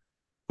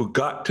who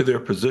got to their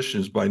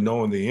positions by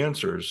knowing the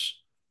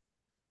answers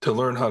to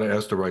learn how to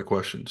ask the right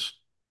questions.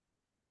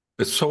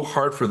 It's so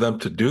hard for them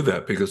to do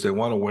that because they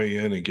want to weigh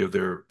in and give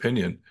their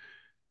opinion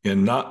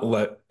and not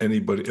let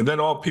anybody. And then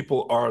all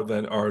people are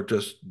then are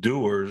just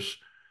doers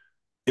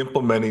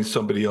implementing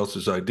somebody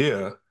else's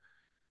idea,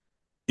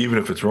 even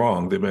if it's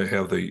wrong. They may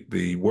have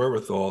the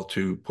wherewithal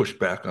to push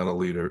back on a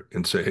leader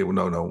and say, "Hey, well,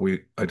 no,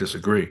 I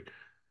disagree."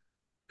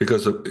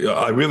 Because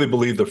I really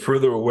believe the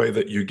further away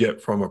that you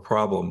get from a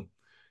problem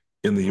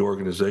in the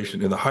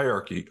organization, in the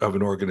hierarchy of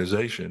an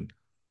organization,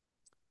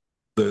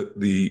 the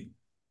the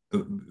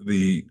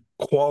the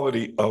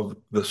quality of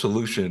the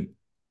solution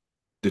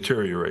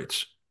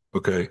deteriorates.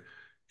 Okay,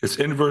 it's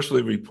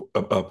inversely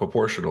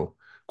proportional.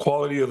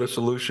 Quality of the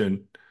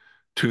solution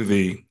to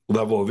the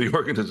level of the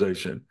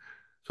organization.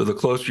 So the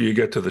closer you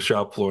get to the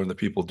shop floor and the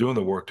people doing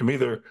the work, to me,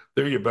 they're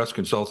your best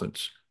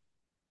consultants.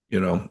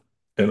 You know,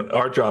 and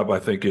our job, I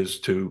think, is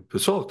to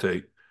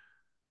facilitate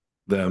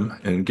them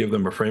and give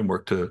them a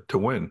framework to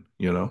win.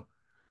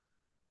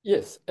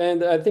 Yes,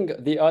 and I think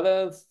the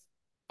other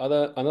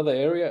another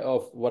area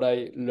of what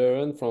I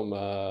learned from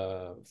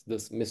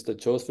this Mr.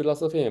 Cho's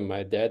philosophy, and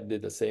my dad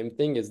did the same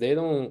thing, is they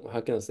don't,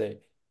 how can I say,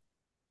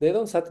 they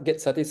don't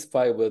get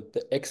satisfied with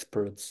the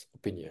experts'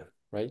 opinion,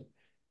 right?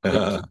 They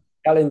Uh, keep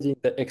challenging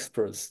the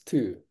experts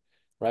too.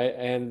 right?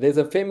 And there's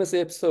a famous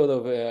episode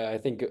of I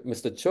think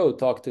Mr. Cho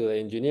talked to the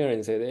engineer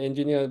and said the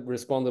engineer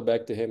responded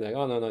back to him like,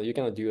 "Oh no, you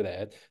cannot do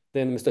that."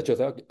 Then Mr. Cho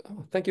said, "Okay,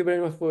 oh, thank you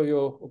very much for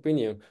your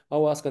opinion.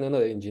 I'll ask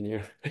another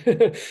engineer,"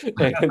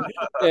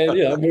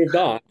 and moved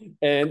on.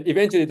 And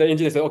eventually the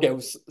engineer said, "Okay,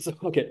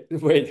 okay,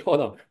 wait, hold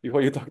on,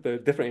 before you talk to a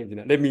different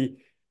engineer, let me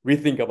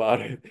rethink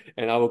about it,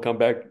 and I will come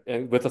back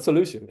and with a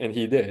solution." And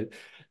he did.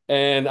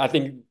 And I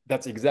think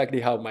that's exactly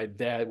how my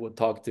dad would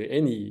talk to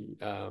any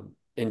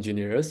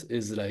engineers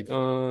is like,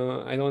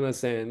 I don't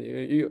understand.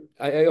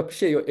 I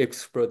appreciate your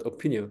expert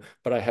opinion,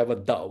 but I have a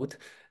doubt.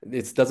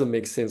 It doesn't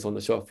make sense on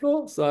the shop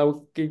floor, so I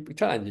will keep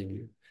challenging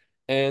you.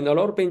 And a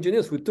lot of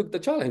engineers who took the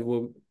challenge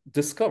will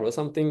discover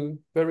something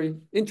very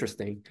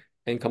interesting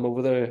and come up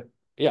with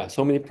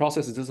so many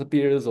processes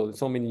disappears or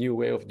so many new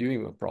way of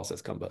doing a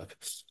process come up.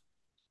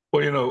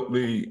 Well,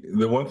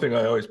 the one thing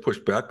I always push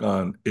back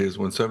on is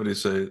when somebody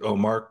says, "Oh,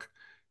 Mark,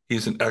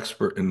 he's an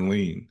expert in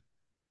lean."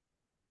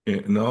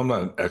 No, I'm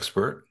not an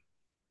expert.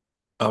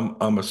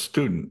 I'm a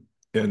student.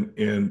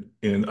 And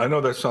I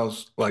know that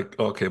sounds like,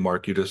 okay,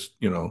 Mark,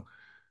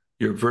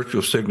 you're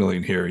virtual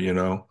signaling here, you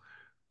know.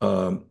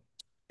 Um,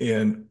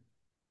 and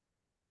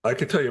I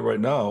can tell you right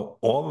now,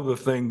 all of the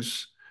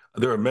things,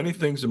 there are many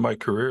things in my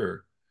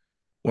career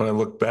when I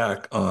look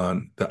back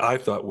on that I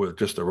thought were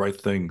just the right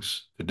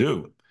things to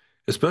do,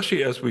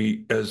 especially as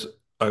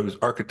I was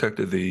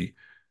architected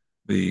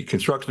the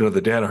construction of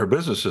the Danaher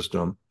business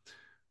system.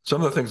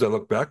 Some of the things I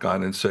look back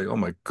on and say, oh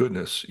my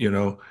goodness,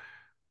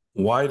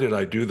 why did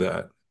I do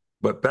that?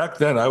 But back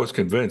then I was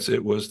convinced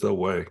it was the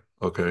way.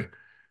 Okay.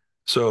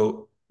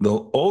 So the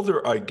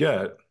older I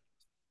get,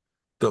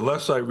 the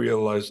less I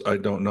realize I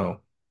don't know,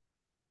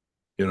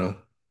 you know,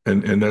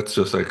 and that's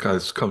just like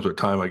it comes with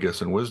time, I guess,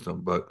 and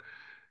wisdom. But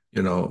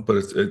it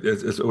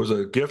was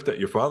a gift that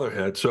your father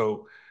had.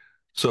 So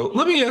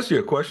let me ask you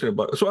a question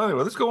about. So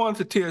anyway, let's go on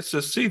to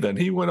TSSC then.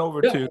 He went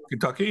over Yeah. to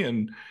Kentucky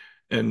and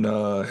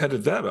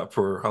headed that up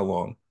for how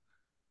long?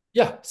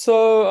 Yeah,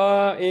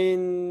 so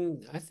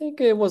in I think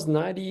it was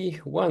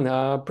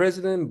 91,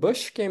 President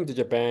Bush came to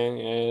Japan,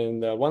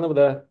 and one of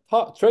the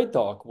trade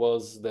talk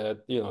was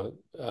that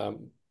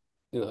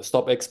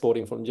stop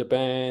exporting from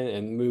Japan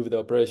and move the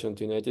operation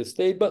to United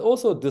States, but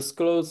also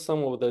disclose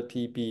some of the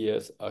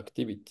TPS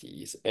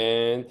activities.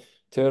 And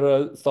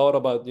Toyota thought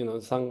about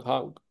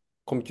somehow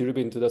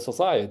contributing to the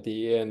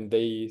society, and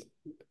they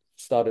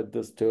started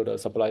this Toyota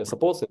Supplier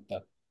Support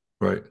Center.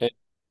 Right.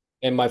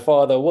 And my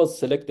father was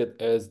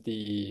selected as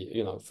the,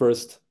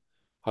 first,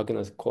 how can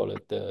I call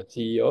it, the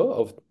CEO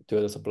of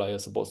Toyota Supplier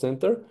Support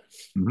Center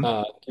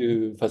Hmm.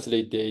 to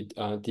facilitate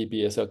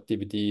TPS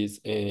activities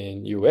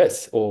in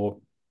US or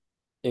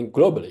in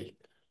globally.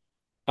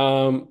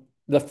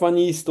 The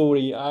funny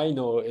story I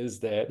know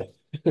is that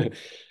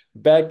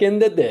back in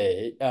the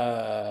day,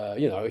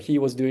 he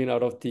was doing a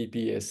lot of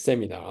TPS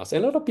seminars,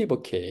 and a lot of people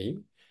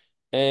came.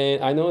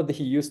 And I know that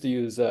he used to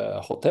use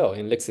a hotel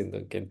in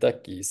Lexington,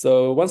 Kentucky.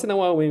 So once in a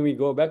while, when we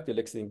go back to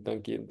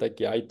Lexington,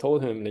 Kentucky, I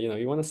told him,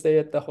 you want to stay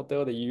at the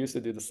hotel that you used to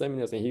do the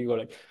seminars, and he go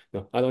like,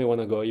 no, I don't want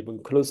to go even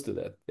close to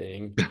that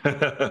thing.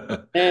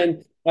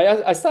 And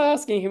I started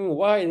asking him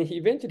why, and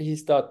he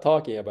started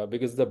talking about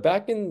because the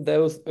back in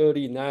those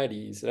early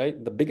 90s, right,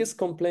 the biggest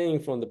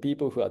complaint from the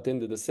people who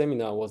attended the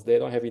seminar was they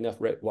don't have enough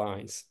red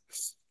wines.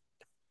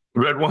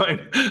 Red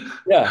wine.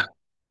 Yeah.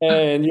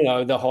 And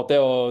the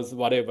hotels,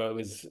 whatever,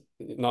 was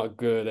not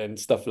good and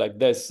stuff like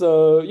that.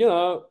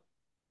 So,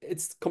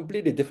 it's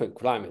completely different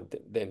climate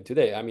than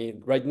today. I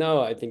mean, right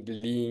now, I think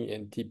lean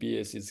and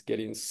TPS is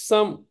getting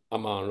some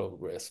amount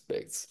of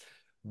respects.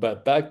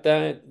 But back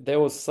then, there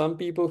was some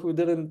people who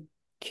didn't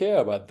care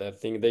about that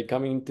thing. They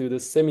come into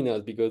the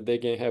seminars because they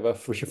can have a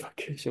free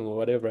vacation or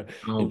whatever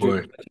Oh and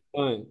drink boy.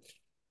 wine.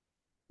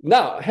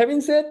 Now,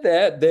 having said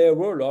that, there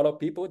were a lot of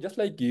people just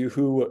like you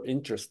who were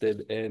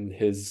interested in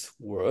his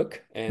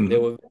work, and they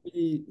Hmm. were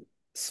very,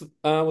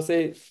 I would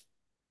say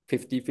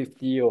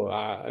 50-50, or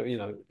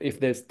if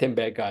there's 10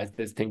 bad guys,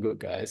 there's 10 good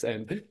guys.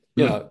 And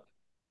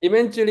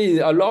eventually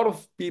a lot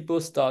of people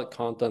start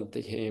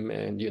contacting him,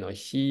 and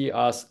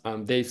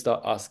they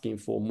start asking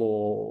for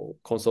more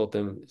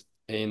consultants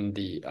in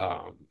the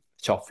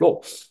shop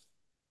floor.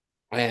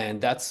 And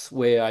that's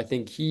where I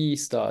think he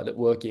started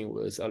working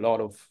with a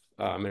lot of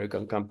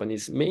American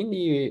companies,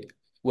 mainly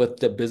with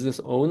the business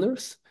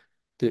owners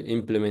to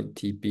implement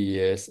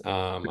TPS.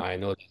 I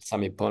know that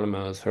Summit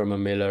Polymers,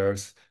 Herman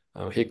Miller's,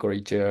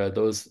 Hickory Chair,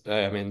 those,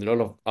 I mean, a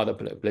lot of other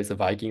places,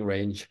 Viking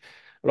Range,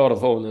 a lot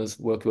of owners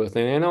worked with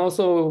him. And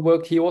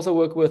he also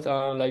worked with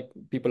like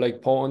people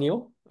like Paul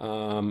O'Neill,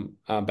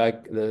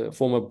 back the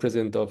former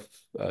president of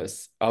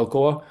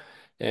Alcoa.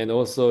 And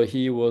also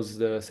he was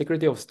the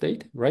Secretary of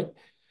State, right?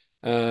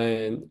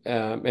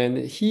 And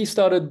he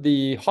started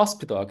the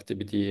hospital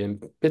activity in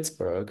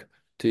Pittsburgh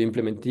to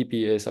implement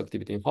TPS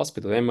activity in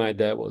hospital. And my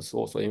dad was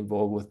also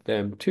involved with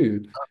them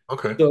too.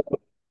 Okay. So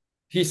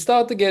he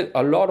started to get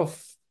a lot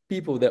of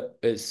people that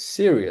is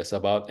serious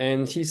about,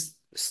 and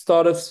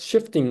started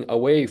shifting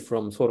away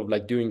from sort of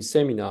like doing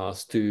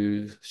seminars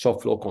to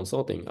shop floor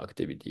consulting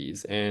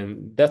activities.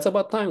 And that's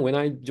about time when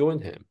I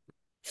joined him.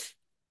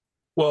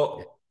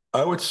 Well,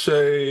 I would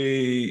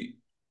say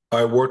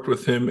I worked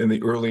with him in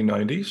the early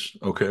 90s,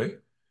 okay?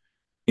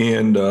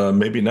 And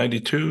maybe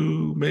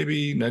 92,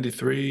 maybe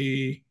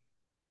 93,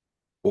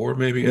 or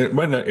maybe in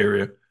that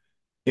area.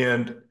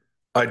 And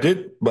I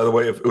did, by the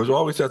way, if it was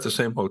always at the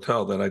same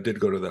hotel, then I did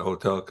go to that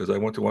hotel because I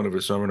went to one of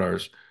his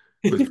seminars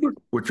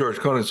with George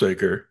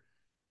Konensaker,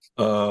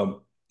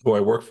 who I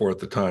worked for at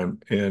the time.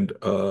 And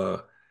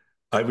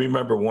I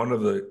remember one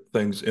of the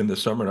things in the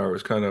seminar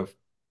was kind of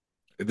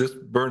this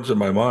burns in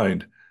my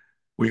mind.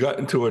 We got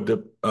into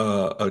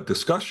a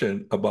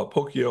discussion about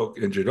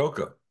Pokeyoke and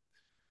Jidoka,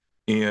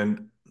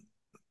 and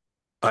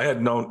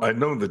I'd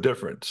known the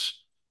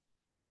difference,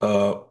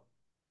 uh,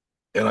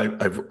 and I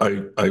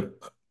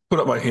put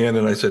up my hand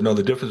and I said, no,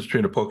 the difference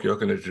between a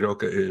Pokeyoke and a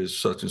Jidoka is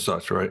such and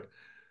such, right?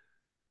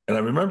 And I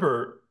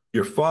remember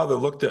your father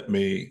looked at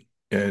me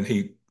and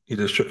he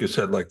just shook his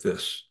head like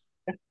this,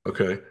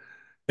 okay?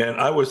 And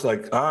I was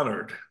like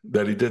honored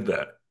that he did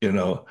that,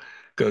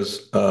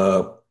 because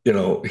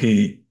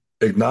he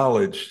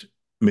acknowledged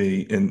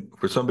me, and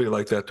for somebody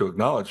like that to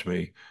acknowledge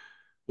me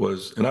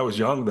was, and I was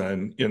young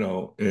then,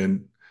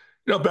 and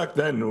back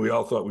then we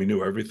all thought we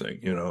knew everything.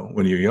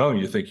 When you're young,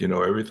 you think you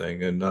know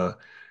everything,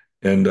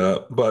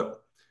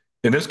 but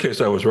in this case,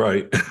 I was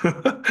right,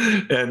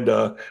 and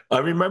I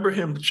remember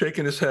him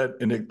shaking his head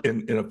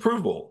in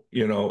approval,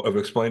 of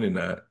explaining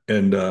that,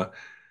 and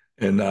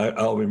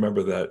I'll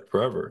remember that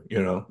forever,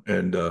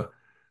 and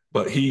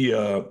but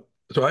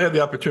so I had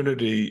the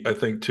opportunity, I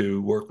think,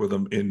 to work with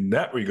him in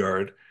that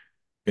regard,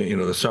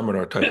 the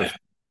seminar type of,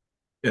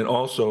 and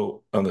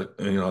also on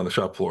the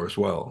shop floor as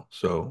well.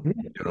 So,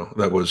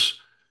 that was,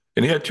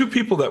 and he had two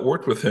people that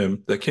worked with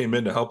him that came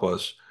in to help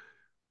us.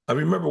 I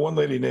remember one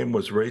lady name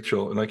was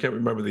Rachel, and I can't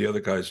remember the other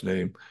guy's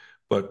name,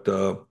 but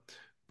so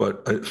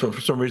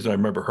for some reason I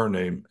remember her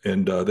name,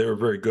 and they were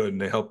very good,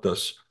 and they helped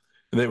us,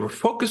 and they were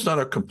focused on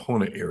a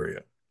component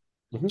area.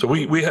 So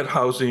Mhm. we had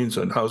housings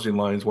and housing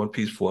lines, one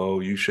piece flow,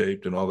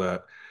 U-shaped, and all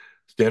that,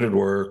 standard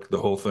work, the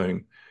whole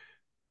thing.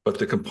 But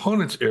the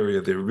components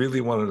area they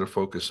really wanted to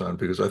focus on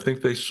because I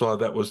think they saw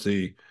that was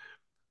the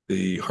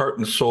heart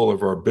and soul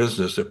of our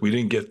business. If we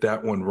didn't get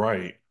that one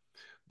right,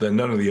 then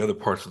none of the other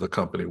parts of the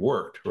company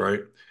worked,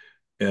 right?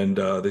 And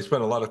they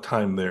spent a lot of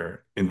time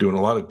there in doing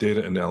a lot of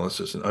data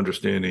analysis and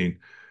understanding,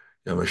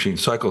 machine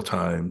cycle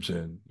times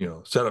and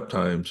setup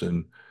times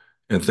and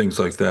things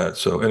like that.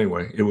 So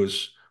anyway, it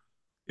was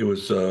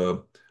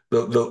the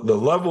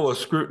level of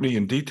scrutiny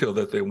and detail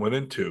that they went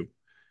into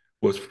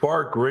was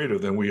far greater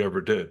than we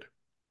ever did.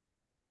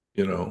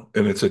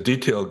 And it's a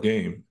detailed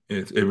game.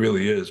 It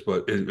really is,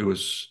 but it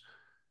was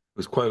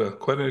quite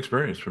an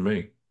experience for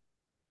me.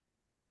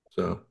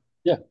 So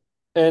Yeah.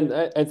 And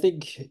I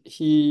think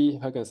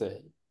how can I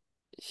say,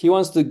 he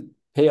wants to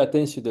pay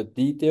attention to the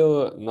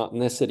detail, not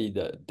necessarily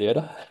the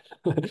data,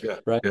 yeah,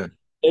 right? yeah,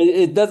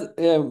 It does,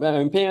 I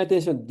mean, paying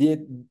attention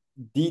to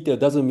detail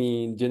doesn't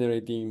mean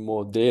generating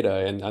more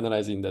data and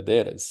analyzing the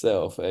data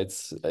itself.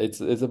 It's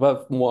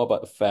about more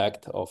about the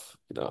fact of,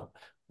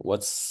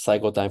 what's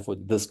cycle time for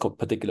this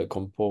particular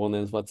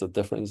component, what's the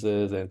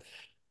differences, and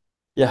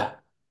yeah,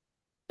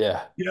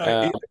 yeah.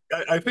 yeah.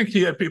 I think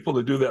he had people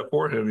to do that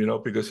for him,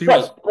 because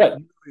Right, right.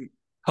 he really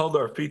held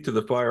our feet to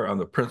the fire on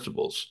the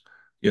principles,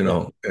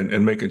 Yeah.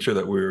 and making sure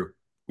that we're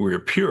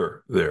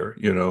pure there,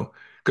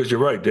 because you're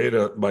right,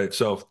 data by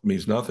itself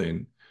means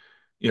nothing,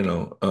 you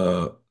know.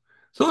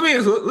 So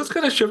let's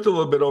kind of shift a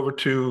little bit over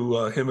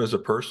to him as a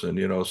person,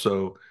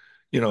 So,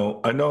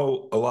 I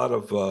know a lot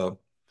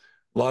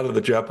of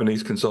the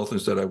Japanese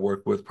consultants that I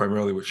worked with,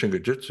 primarily with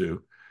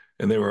Shingijutsu,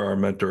 and they were our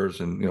mentors,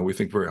 and we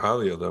think very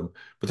highly of them.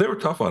 But they were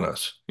tough on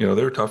us. They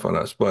were tough on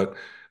us. But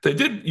they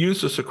did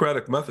use the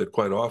Socratic method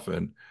quite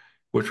often,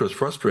 which was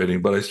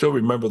frustrating. But I still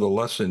remember the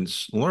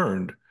lessons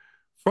learned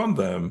from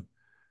them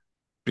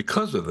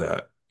because of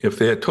that. If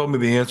they had told me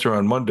the answer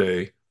on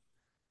Monday,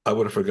 I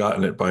would have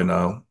forgotten it by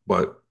now.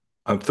 But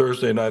on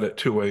Thursday night at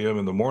 2 a.m.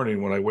 in the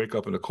morning, when I wake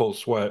up in a cold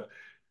sweat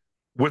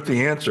with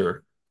the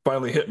answer,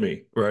 finally hit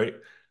me, right?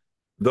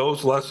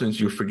 Those lessons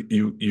you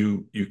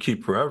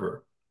keep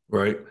forever,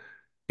 right?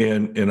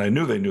 And I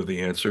knew they knew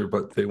the answer,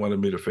 but they wanted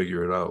me to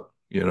figure it out.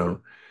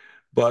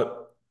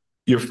 But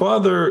your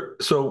father,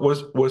 so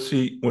was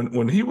he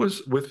when he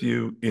was with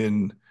you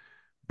in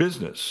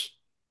business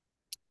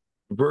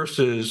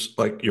versus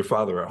like your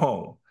father at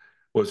home?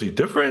 Was he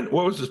different?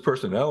 What was his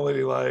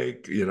personality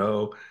like?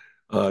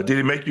 Did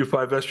he make you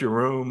 5S your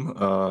room?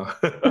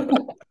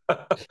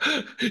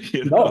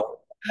 You know,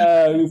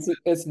 No,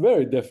 it's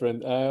very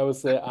different. I would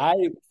say I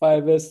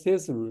 5S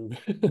his room.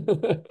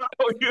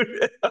 oh, you,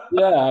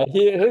 Yeah,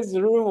 his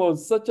room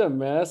was such a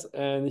mess,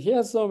 and he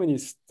has so many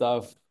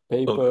stuff, oh,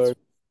 paper,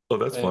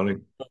 that's and funny.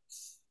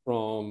 notes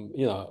from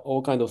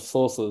all kind of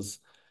sources.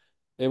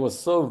 It was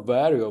so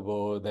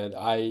valuable that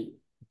I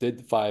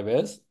did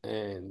 5S,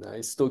 and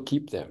I still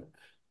keep them.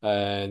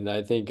 And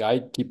I think I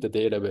keep the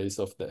database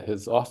of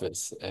his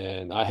office,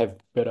 and I have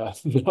better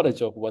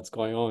knowledge of what's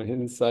going on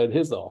inside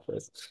his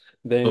office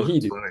than Oh, he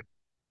that's do. funny.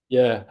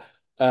 Yeah.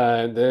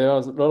 And there are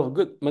a lot of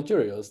good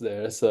materials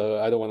there, so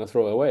I don't want to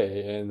throw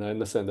away, and I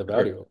understand the Sure.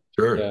 value.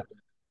 Yeah. Sure.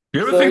 Do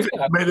you ever So think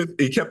that yeah,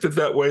 he kept it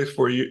that way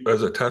for you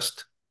as a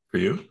test for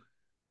you?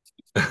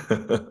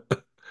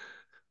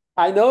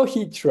 I know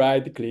he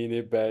tried to clean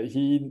it, but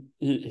he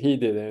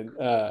didn't.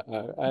 I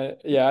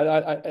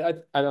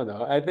don't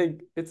know. I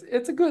think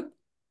it's a good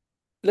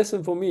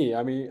lesson for me.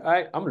 I mean,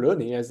 I'm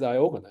learning as I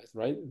organize,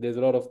 right? There's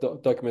a lot of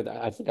document.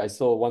 I think I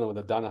saw one of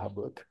the Danaher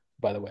book,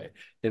 by the way,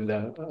 in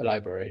the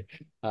library.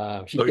 He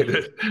Oh, you gave me.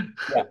 did?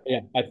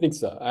 Yeah, I think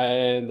so.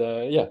 And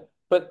yeah,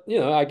 but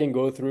I can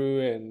go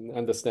through and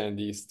understand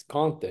these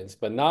contents.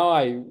 But now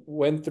I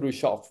went through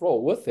shop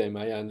floor with him.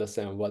 I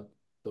understand what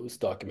those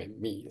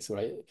document means,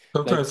 right?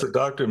 Like, Sometimes the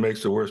doctor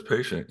makes the worst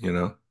patient, you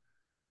know?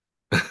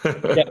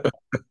 yeah,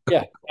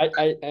 yeah,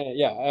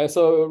 yeah.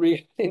 So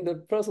regarding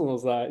the personal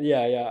side,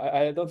 yeah,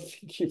 I don't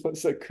think he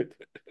was a good.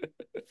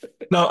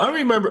 Now, I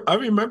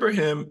remember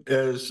him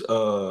as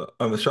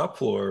on the shop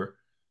floor.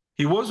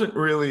 He wasn't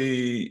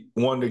really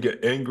one to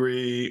get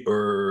angry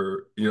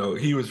or,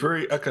 he was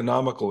very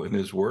economical in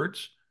his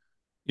words.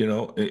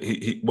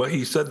 What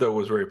he said though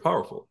was very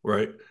powerful,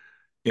 right?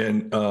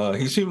 And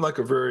he seemed like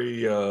a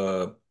very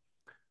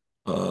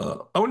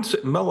I wouldn't say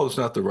mellow is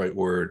not the right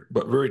word,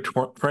 but very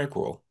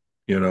tranquil,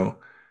 you know,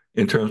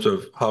 in terms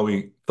of how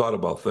he thought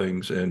about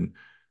things and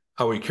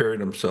how he carried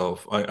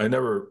himself. I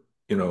never,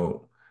 at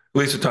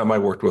least the time I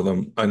worked with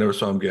him, I never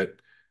saw him get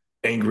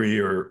angry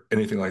or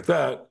anything like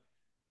that.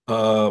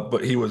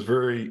 But he was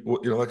very,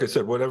 like I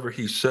said, whatever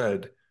he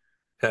said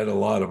had a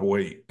lot of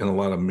weight and a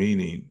lot of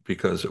meaning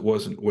because it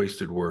wasn't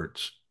wasted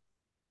words.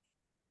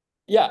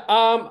 Yeah,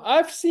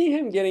 I've seen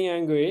him getting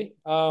angry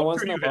I'm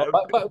once sure in a you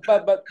while,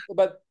 have.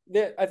 but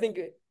there, I think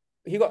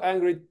he got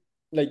angry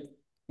like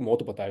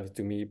multiple times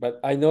to me. But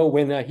I know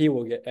when he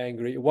will get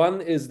angry. One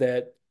is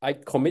that I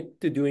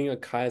commit to doing a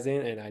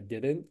Kaizen and I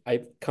didn't.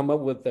 I come up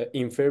with the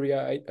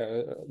inferior,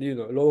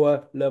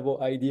 lower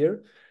level idea,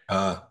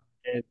 Uh,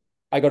 and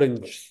I got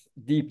in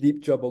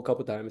deep trouble a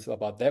couple times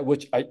about that,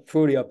 which I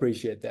truly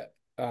appreciate that.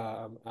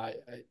 And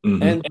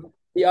mhm.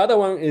 the other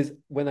one is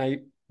when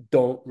I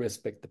don't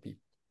respect the people.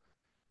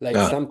 Like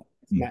uh, some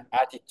my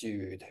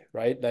attitude,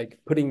 right? Like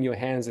putting your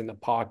hands in the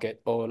pocket,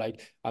 or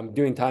like I'm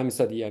doing time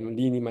study, I'm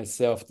leaning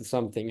myself to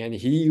something, and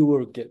he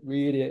will get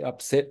really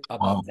upset wow.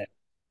 about that.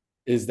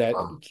 Is that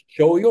Wow.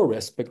 show your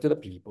respect to the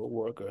people,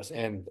 workers?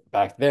 And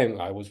back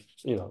then I was,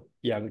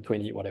 young,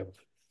 20, whatever,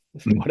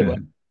 whatever,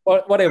 Mhm.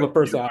 whatever You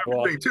person knew I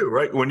was. everything too,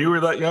 right? When you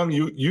were that young,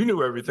 you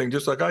knew everything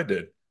just like I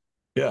did.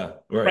 Yeah,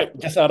 right. Right,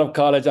 just out of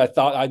college, I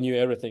thought I knew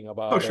everything Oh,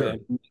 about sure.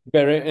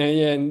 it.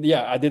 And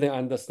yeah, I didn't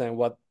understand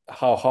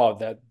how hard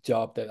that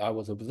job that I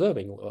was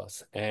observing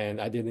was,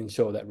 and I didn't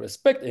show that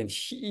respect. And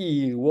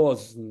he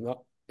was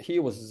not. He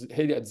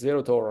had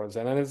zero tolerance,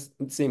 and I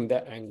didn't seem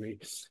that angry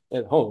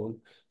at home.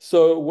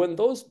 So when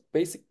those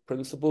basic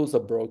principles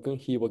are broken,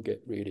 he will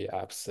get really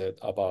upset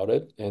about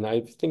it. And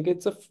I think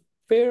it's a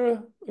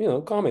fair,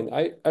 comment.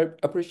 I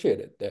appreciate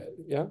it. That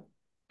yeah.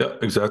 Yeah,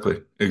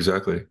 exactly.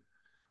 Exactly.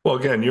 Well,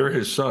 again, you're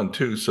his son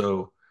too.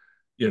 So,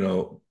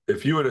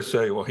 if you were to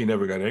say, well, he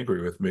never got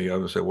angry with me, I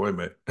would say, wait a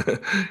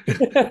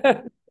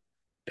minute.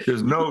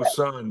 There's no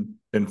son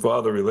and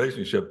father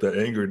relationship that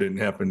anger didn't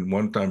happen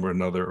one time or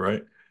another,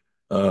 right?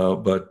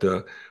 But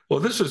well,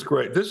 this is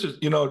great. This is,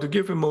 to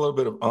give him a little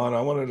bit of honor,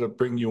 I wanted to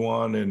bring you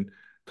on and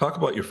talk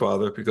about your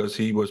father because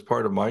he was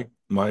part of my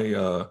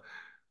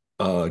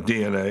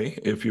DNA,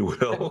 if you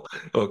will.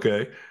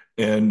 Okay.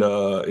 And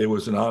it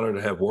was an honor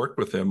to have worked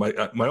with him.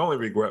 My only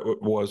regret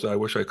was I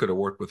wish I could have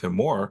worked with him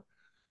more.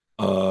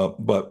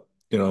 But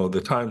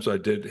the times I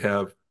did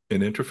have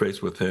an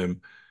interface with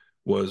him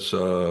was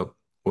uh,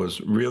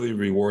 was really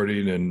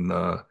rewarding, and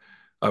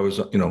I was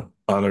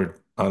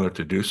honored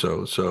to do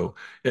so. So,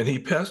 and he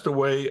passed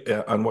away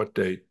on what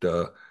date?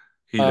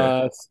 He did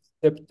Uh,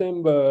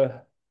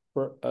 September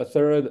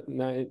 3rd,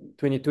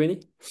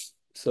 2020.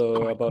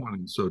 So about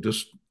 2020. So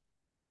just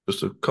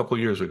a couple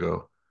years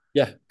ago.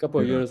 yeah, a couple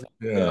of Yeah, years.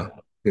 yeah, Yeah.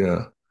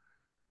 yeah.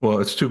 Well,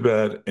 it's too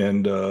bad,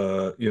 and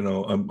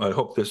I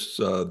hope this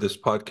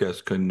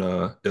podcast can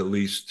at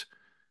least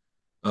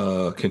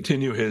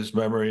continue his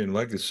memory and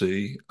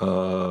legacy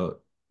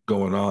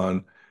going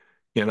on.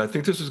 And I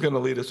think this is going to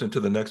lead us into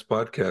the next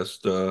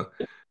podcast,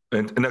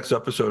 and next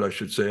episode, I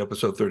should say,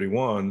 episode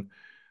 31,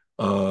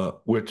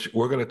 which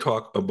we're going to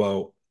talk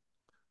about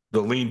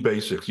the lean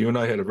basics. You and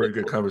I had a very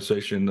good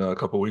conversation a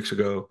couple of weeks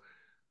ago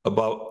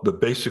about the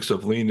basics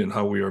of lean and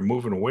how we are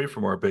moving away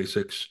from our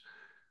basics.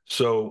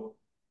 So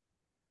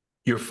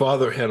your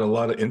father had a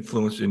lot of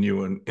influence in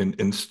you in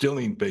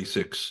instilling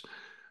basics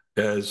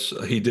as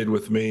he did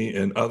with me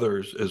and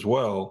others as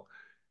well.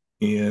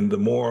 And the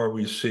more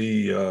we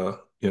see,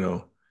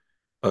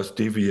 us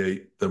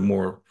deviate, the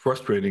more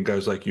frustrating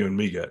guys like you and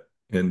me get.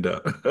 And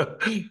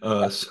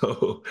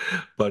so,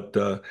 but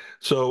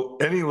so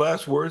any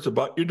last words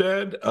about your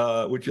dad?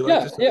 Would you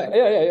like to say?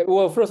 Yeah.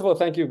 Well, first of all,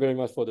 thank you very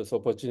much for this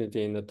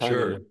opportunity and the timing.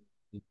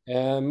 Sure.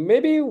 And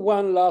maybe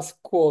one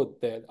last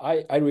quote that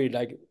I really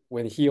like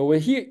when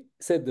he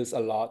said this a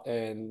lot,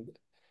 and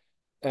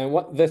And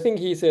what the thing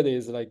he said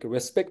is like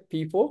respect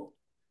people.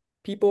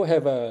 People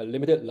have a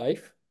limited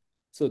life,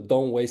 so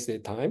don't waste their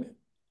time.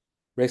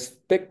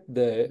 Respect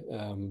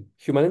the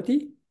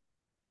humanity.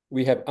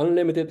 We have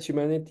unlimited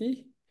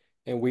humanity,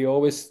 and we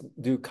always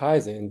do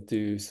Kaizen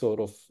to sort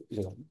of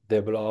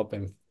develop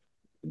and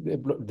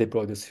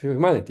deploy this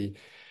humanity.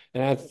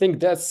 And I think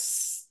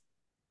that's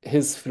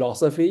his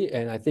philosophy,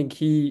 and I think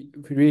he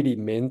really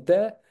meant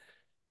that.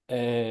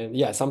 And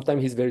yeah,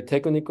 sometimes he's very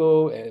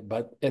technical,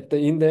 but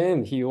in the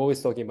end, he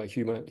always talking about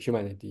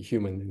humanity.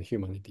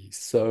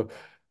 So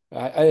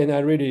I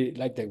really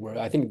like that word.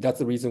 I think that's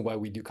the reason why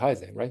we do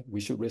Kaizen, right?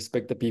 We should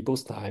respect the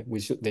people's time.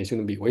 They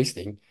shouldn't be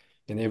wasting.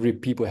 And every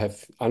people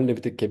have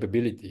unlimited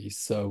capabilities,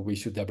 so we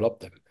should develop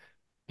them.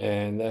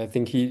 And I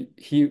think he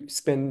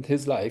spent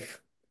his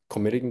life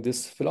committing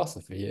this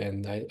philosophy,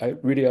 and I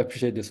really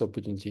appreciate this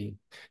opportunity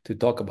to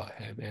talk about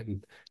him.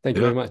 And thank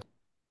you Yeah. very much.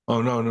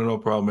 Oh, no, no, no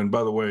problem. And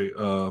by the way,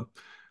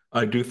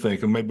 I do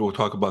think, and maybe we'll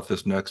talk about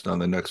this next on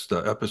the next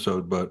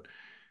episode, but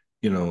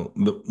one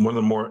of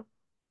the more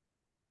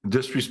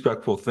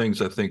disrespectful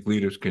things I think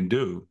leaders can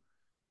do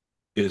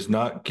is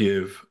not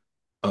give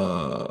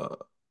uh,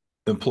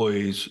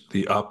 employees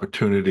the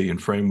opportunity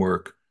and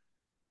framework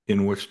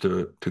in which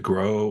to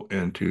grow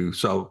and to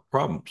solve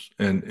problems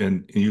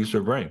and use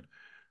their brain.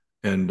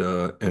 And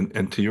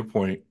to your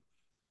point,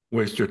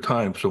 waste your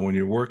time. So when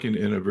you're working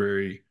in a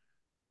very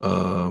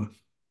um,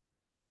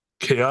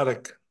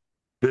 chaotic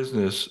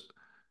business,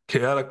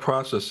 chaotic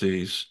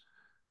processes,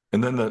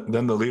 and then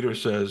the leader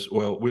says,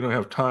 "Well, we don't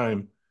have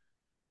time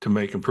to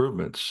make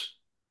improvements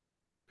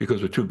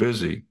because we're too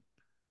busy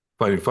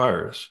fighting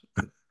fires."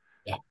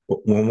 Yeah.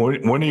 When are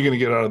you going to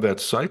get out of that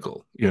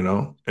cycle?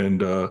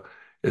 And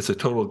it's a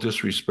total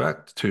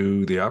disrespect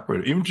to the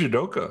operator. Even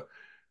judoka,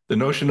 the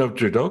notion of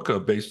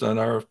judoka based on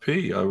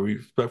RFP,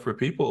 respect for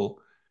people.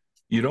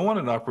 You don't want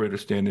an operator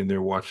standing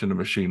there watching the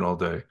machine all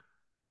day.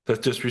 That's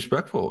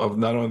disrespectful of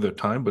not only their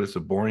time, but it's a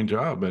boring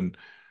job. And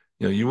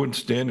you wouldn't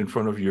stand in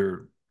front of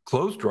your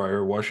clothes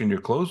dryer washing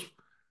your clothes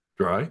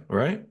dry,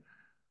 right?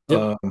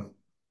 Yep. Um,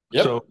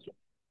 Yep. so,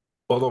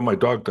 although my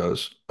dog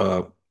does,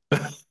 but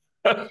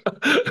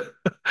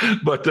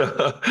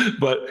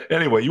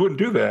anyway, you wouldn't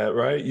do that,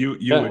 right? You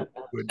Yeah.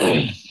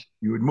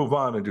 would move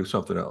on and do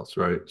something else,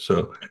 right?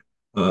 So,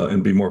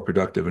 and be more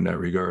productive in that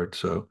regard.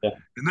 So, Yeah.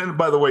 and then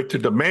by the way, to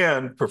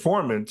demand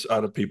performance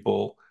out of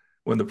people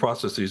when the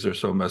processes are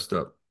so messed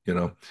up.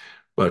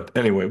 But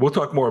anyway, we'll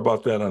talk more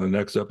about that on the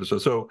next episode.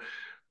 So,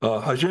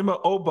 Hajime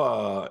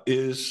Oba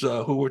is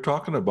who we're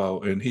talking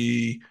about, and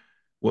he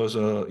was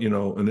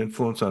an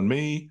influence on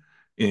me,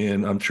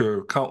 and I'm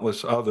sure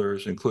countless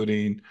others,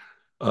 including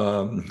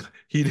um,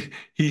 Hide.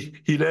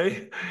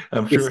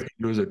 I'm Yes. sure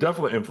he was a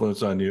definite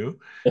influence on you.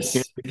 And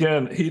Yes.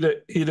 again,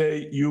 Hide,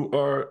 you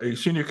are a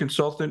senior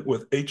consultant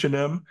with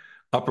H&M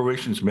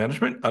Operations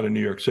Management out of New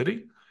York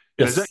City.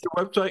 And is that Yes. your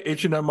website,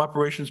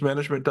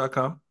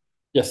 hmoperationsmanagement.com?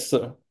 Yes,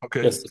 sir.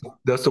 Okay, Yes.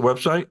 that's the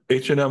website,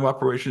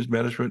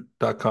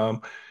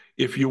 hmoperationsmanagement.com.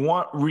 If you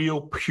want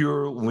real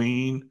pure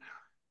lean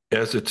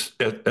as it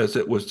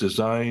was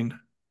designed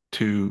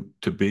to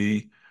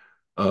be,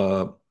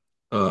 uh,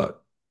 uh,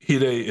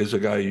 Hide is a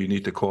guy you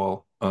need to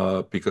call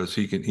because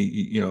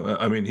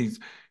I mean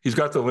he's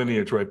got the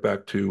lineage right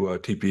back to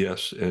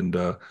TPS, and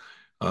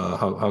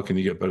how can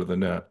you get better than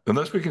that?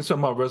 Unless we can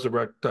somehow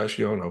resurrect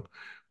Tashiano,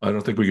 I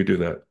don't think we could do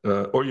that.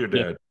 Or your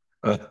Yeah. dad.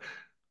 Uh,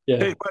 Yeah.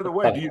 hey, by the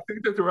way, do you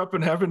think that they're up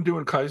in heaven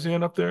doing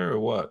Kaizen up there or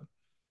what?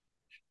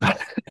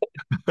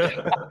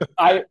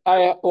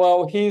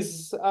 Well,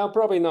 he's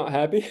probably not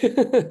happy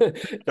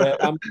that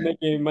I'm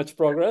making much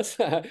progress.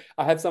 I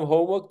have some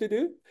homework to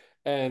do,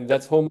 and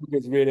that's homework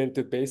is related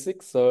to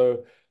basics.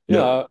 So,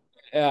 Yep.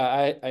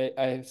 yeah,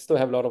 I still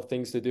have a lot of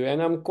things to do,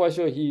 and I'm quite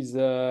sure he's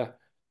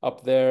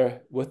up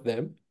there with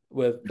them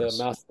with the Yes.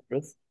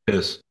 masters.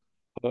 Yes.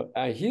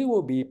 And he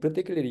will be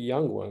particularly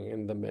young one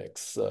in the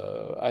mix.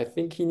 I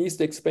think he needs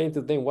to explain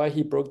to them why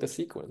he broke the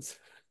sequence.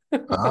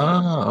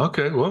 Ah,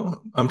 okay.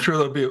 Well, I'm sure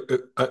they'll be,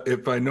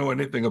 if I know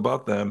anything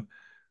about them,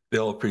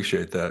 they'll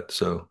appreciate that.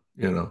 So.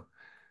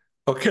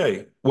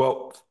 Okay.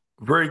 Well,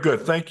 very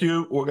good. Thank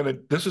you.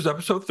 This is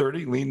episode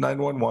 30,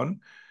 lean911.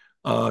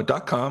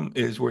 .com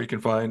is where you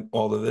can find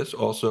all of this,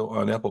 also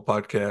on Apple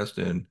Podcast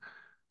and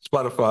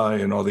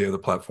Spotify and all the other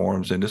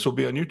platforms. And this will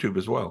be on YouTube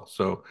as well.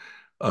 So,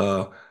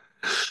 uh,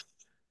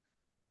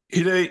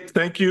 Hide,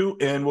 thank you.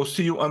 And we'll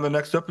see you on the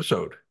next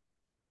episode.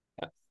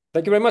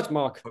 Thank you very much,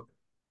 Mark.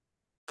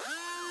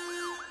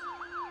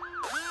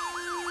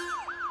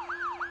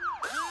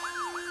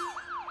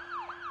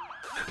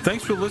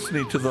 Thanks for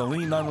listening to the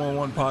Lean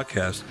 911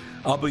 podcast.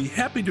 I'll be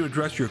happy to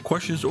address your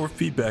questions or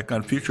feedback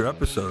on future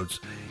episodes.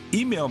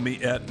 Email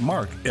me at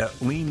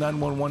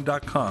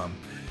mark@lean911.com.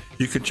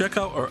 You can check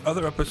out our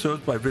other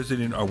episodes by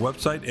visiting our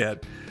website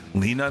at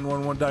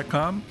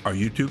lean911.com, our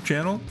YouTube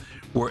channel,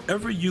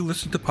 wherever you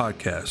listen to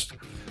podcasts.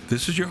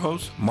 This is your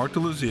host, Mark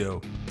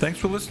DeLuzio. Thanks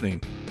for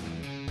listening.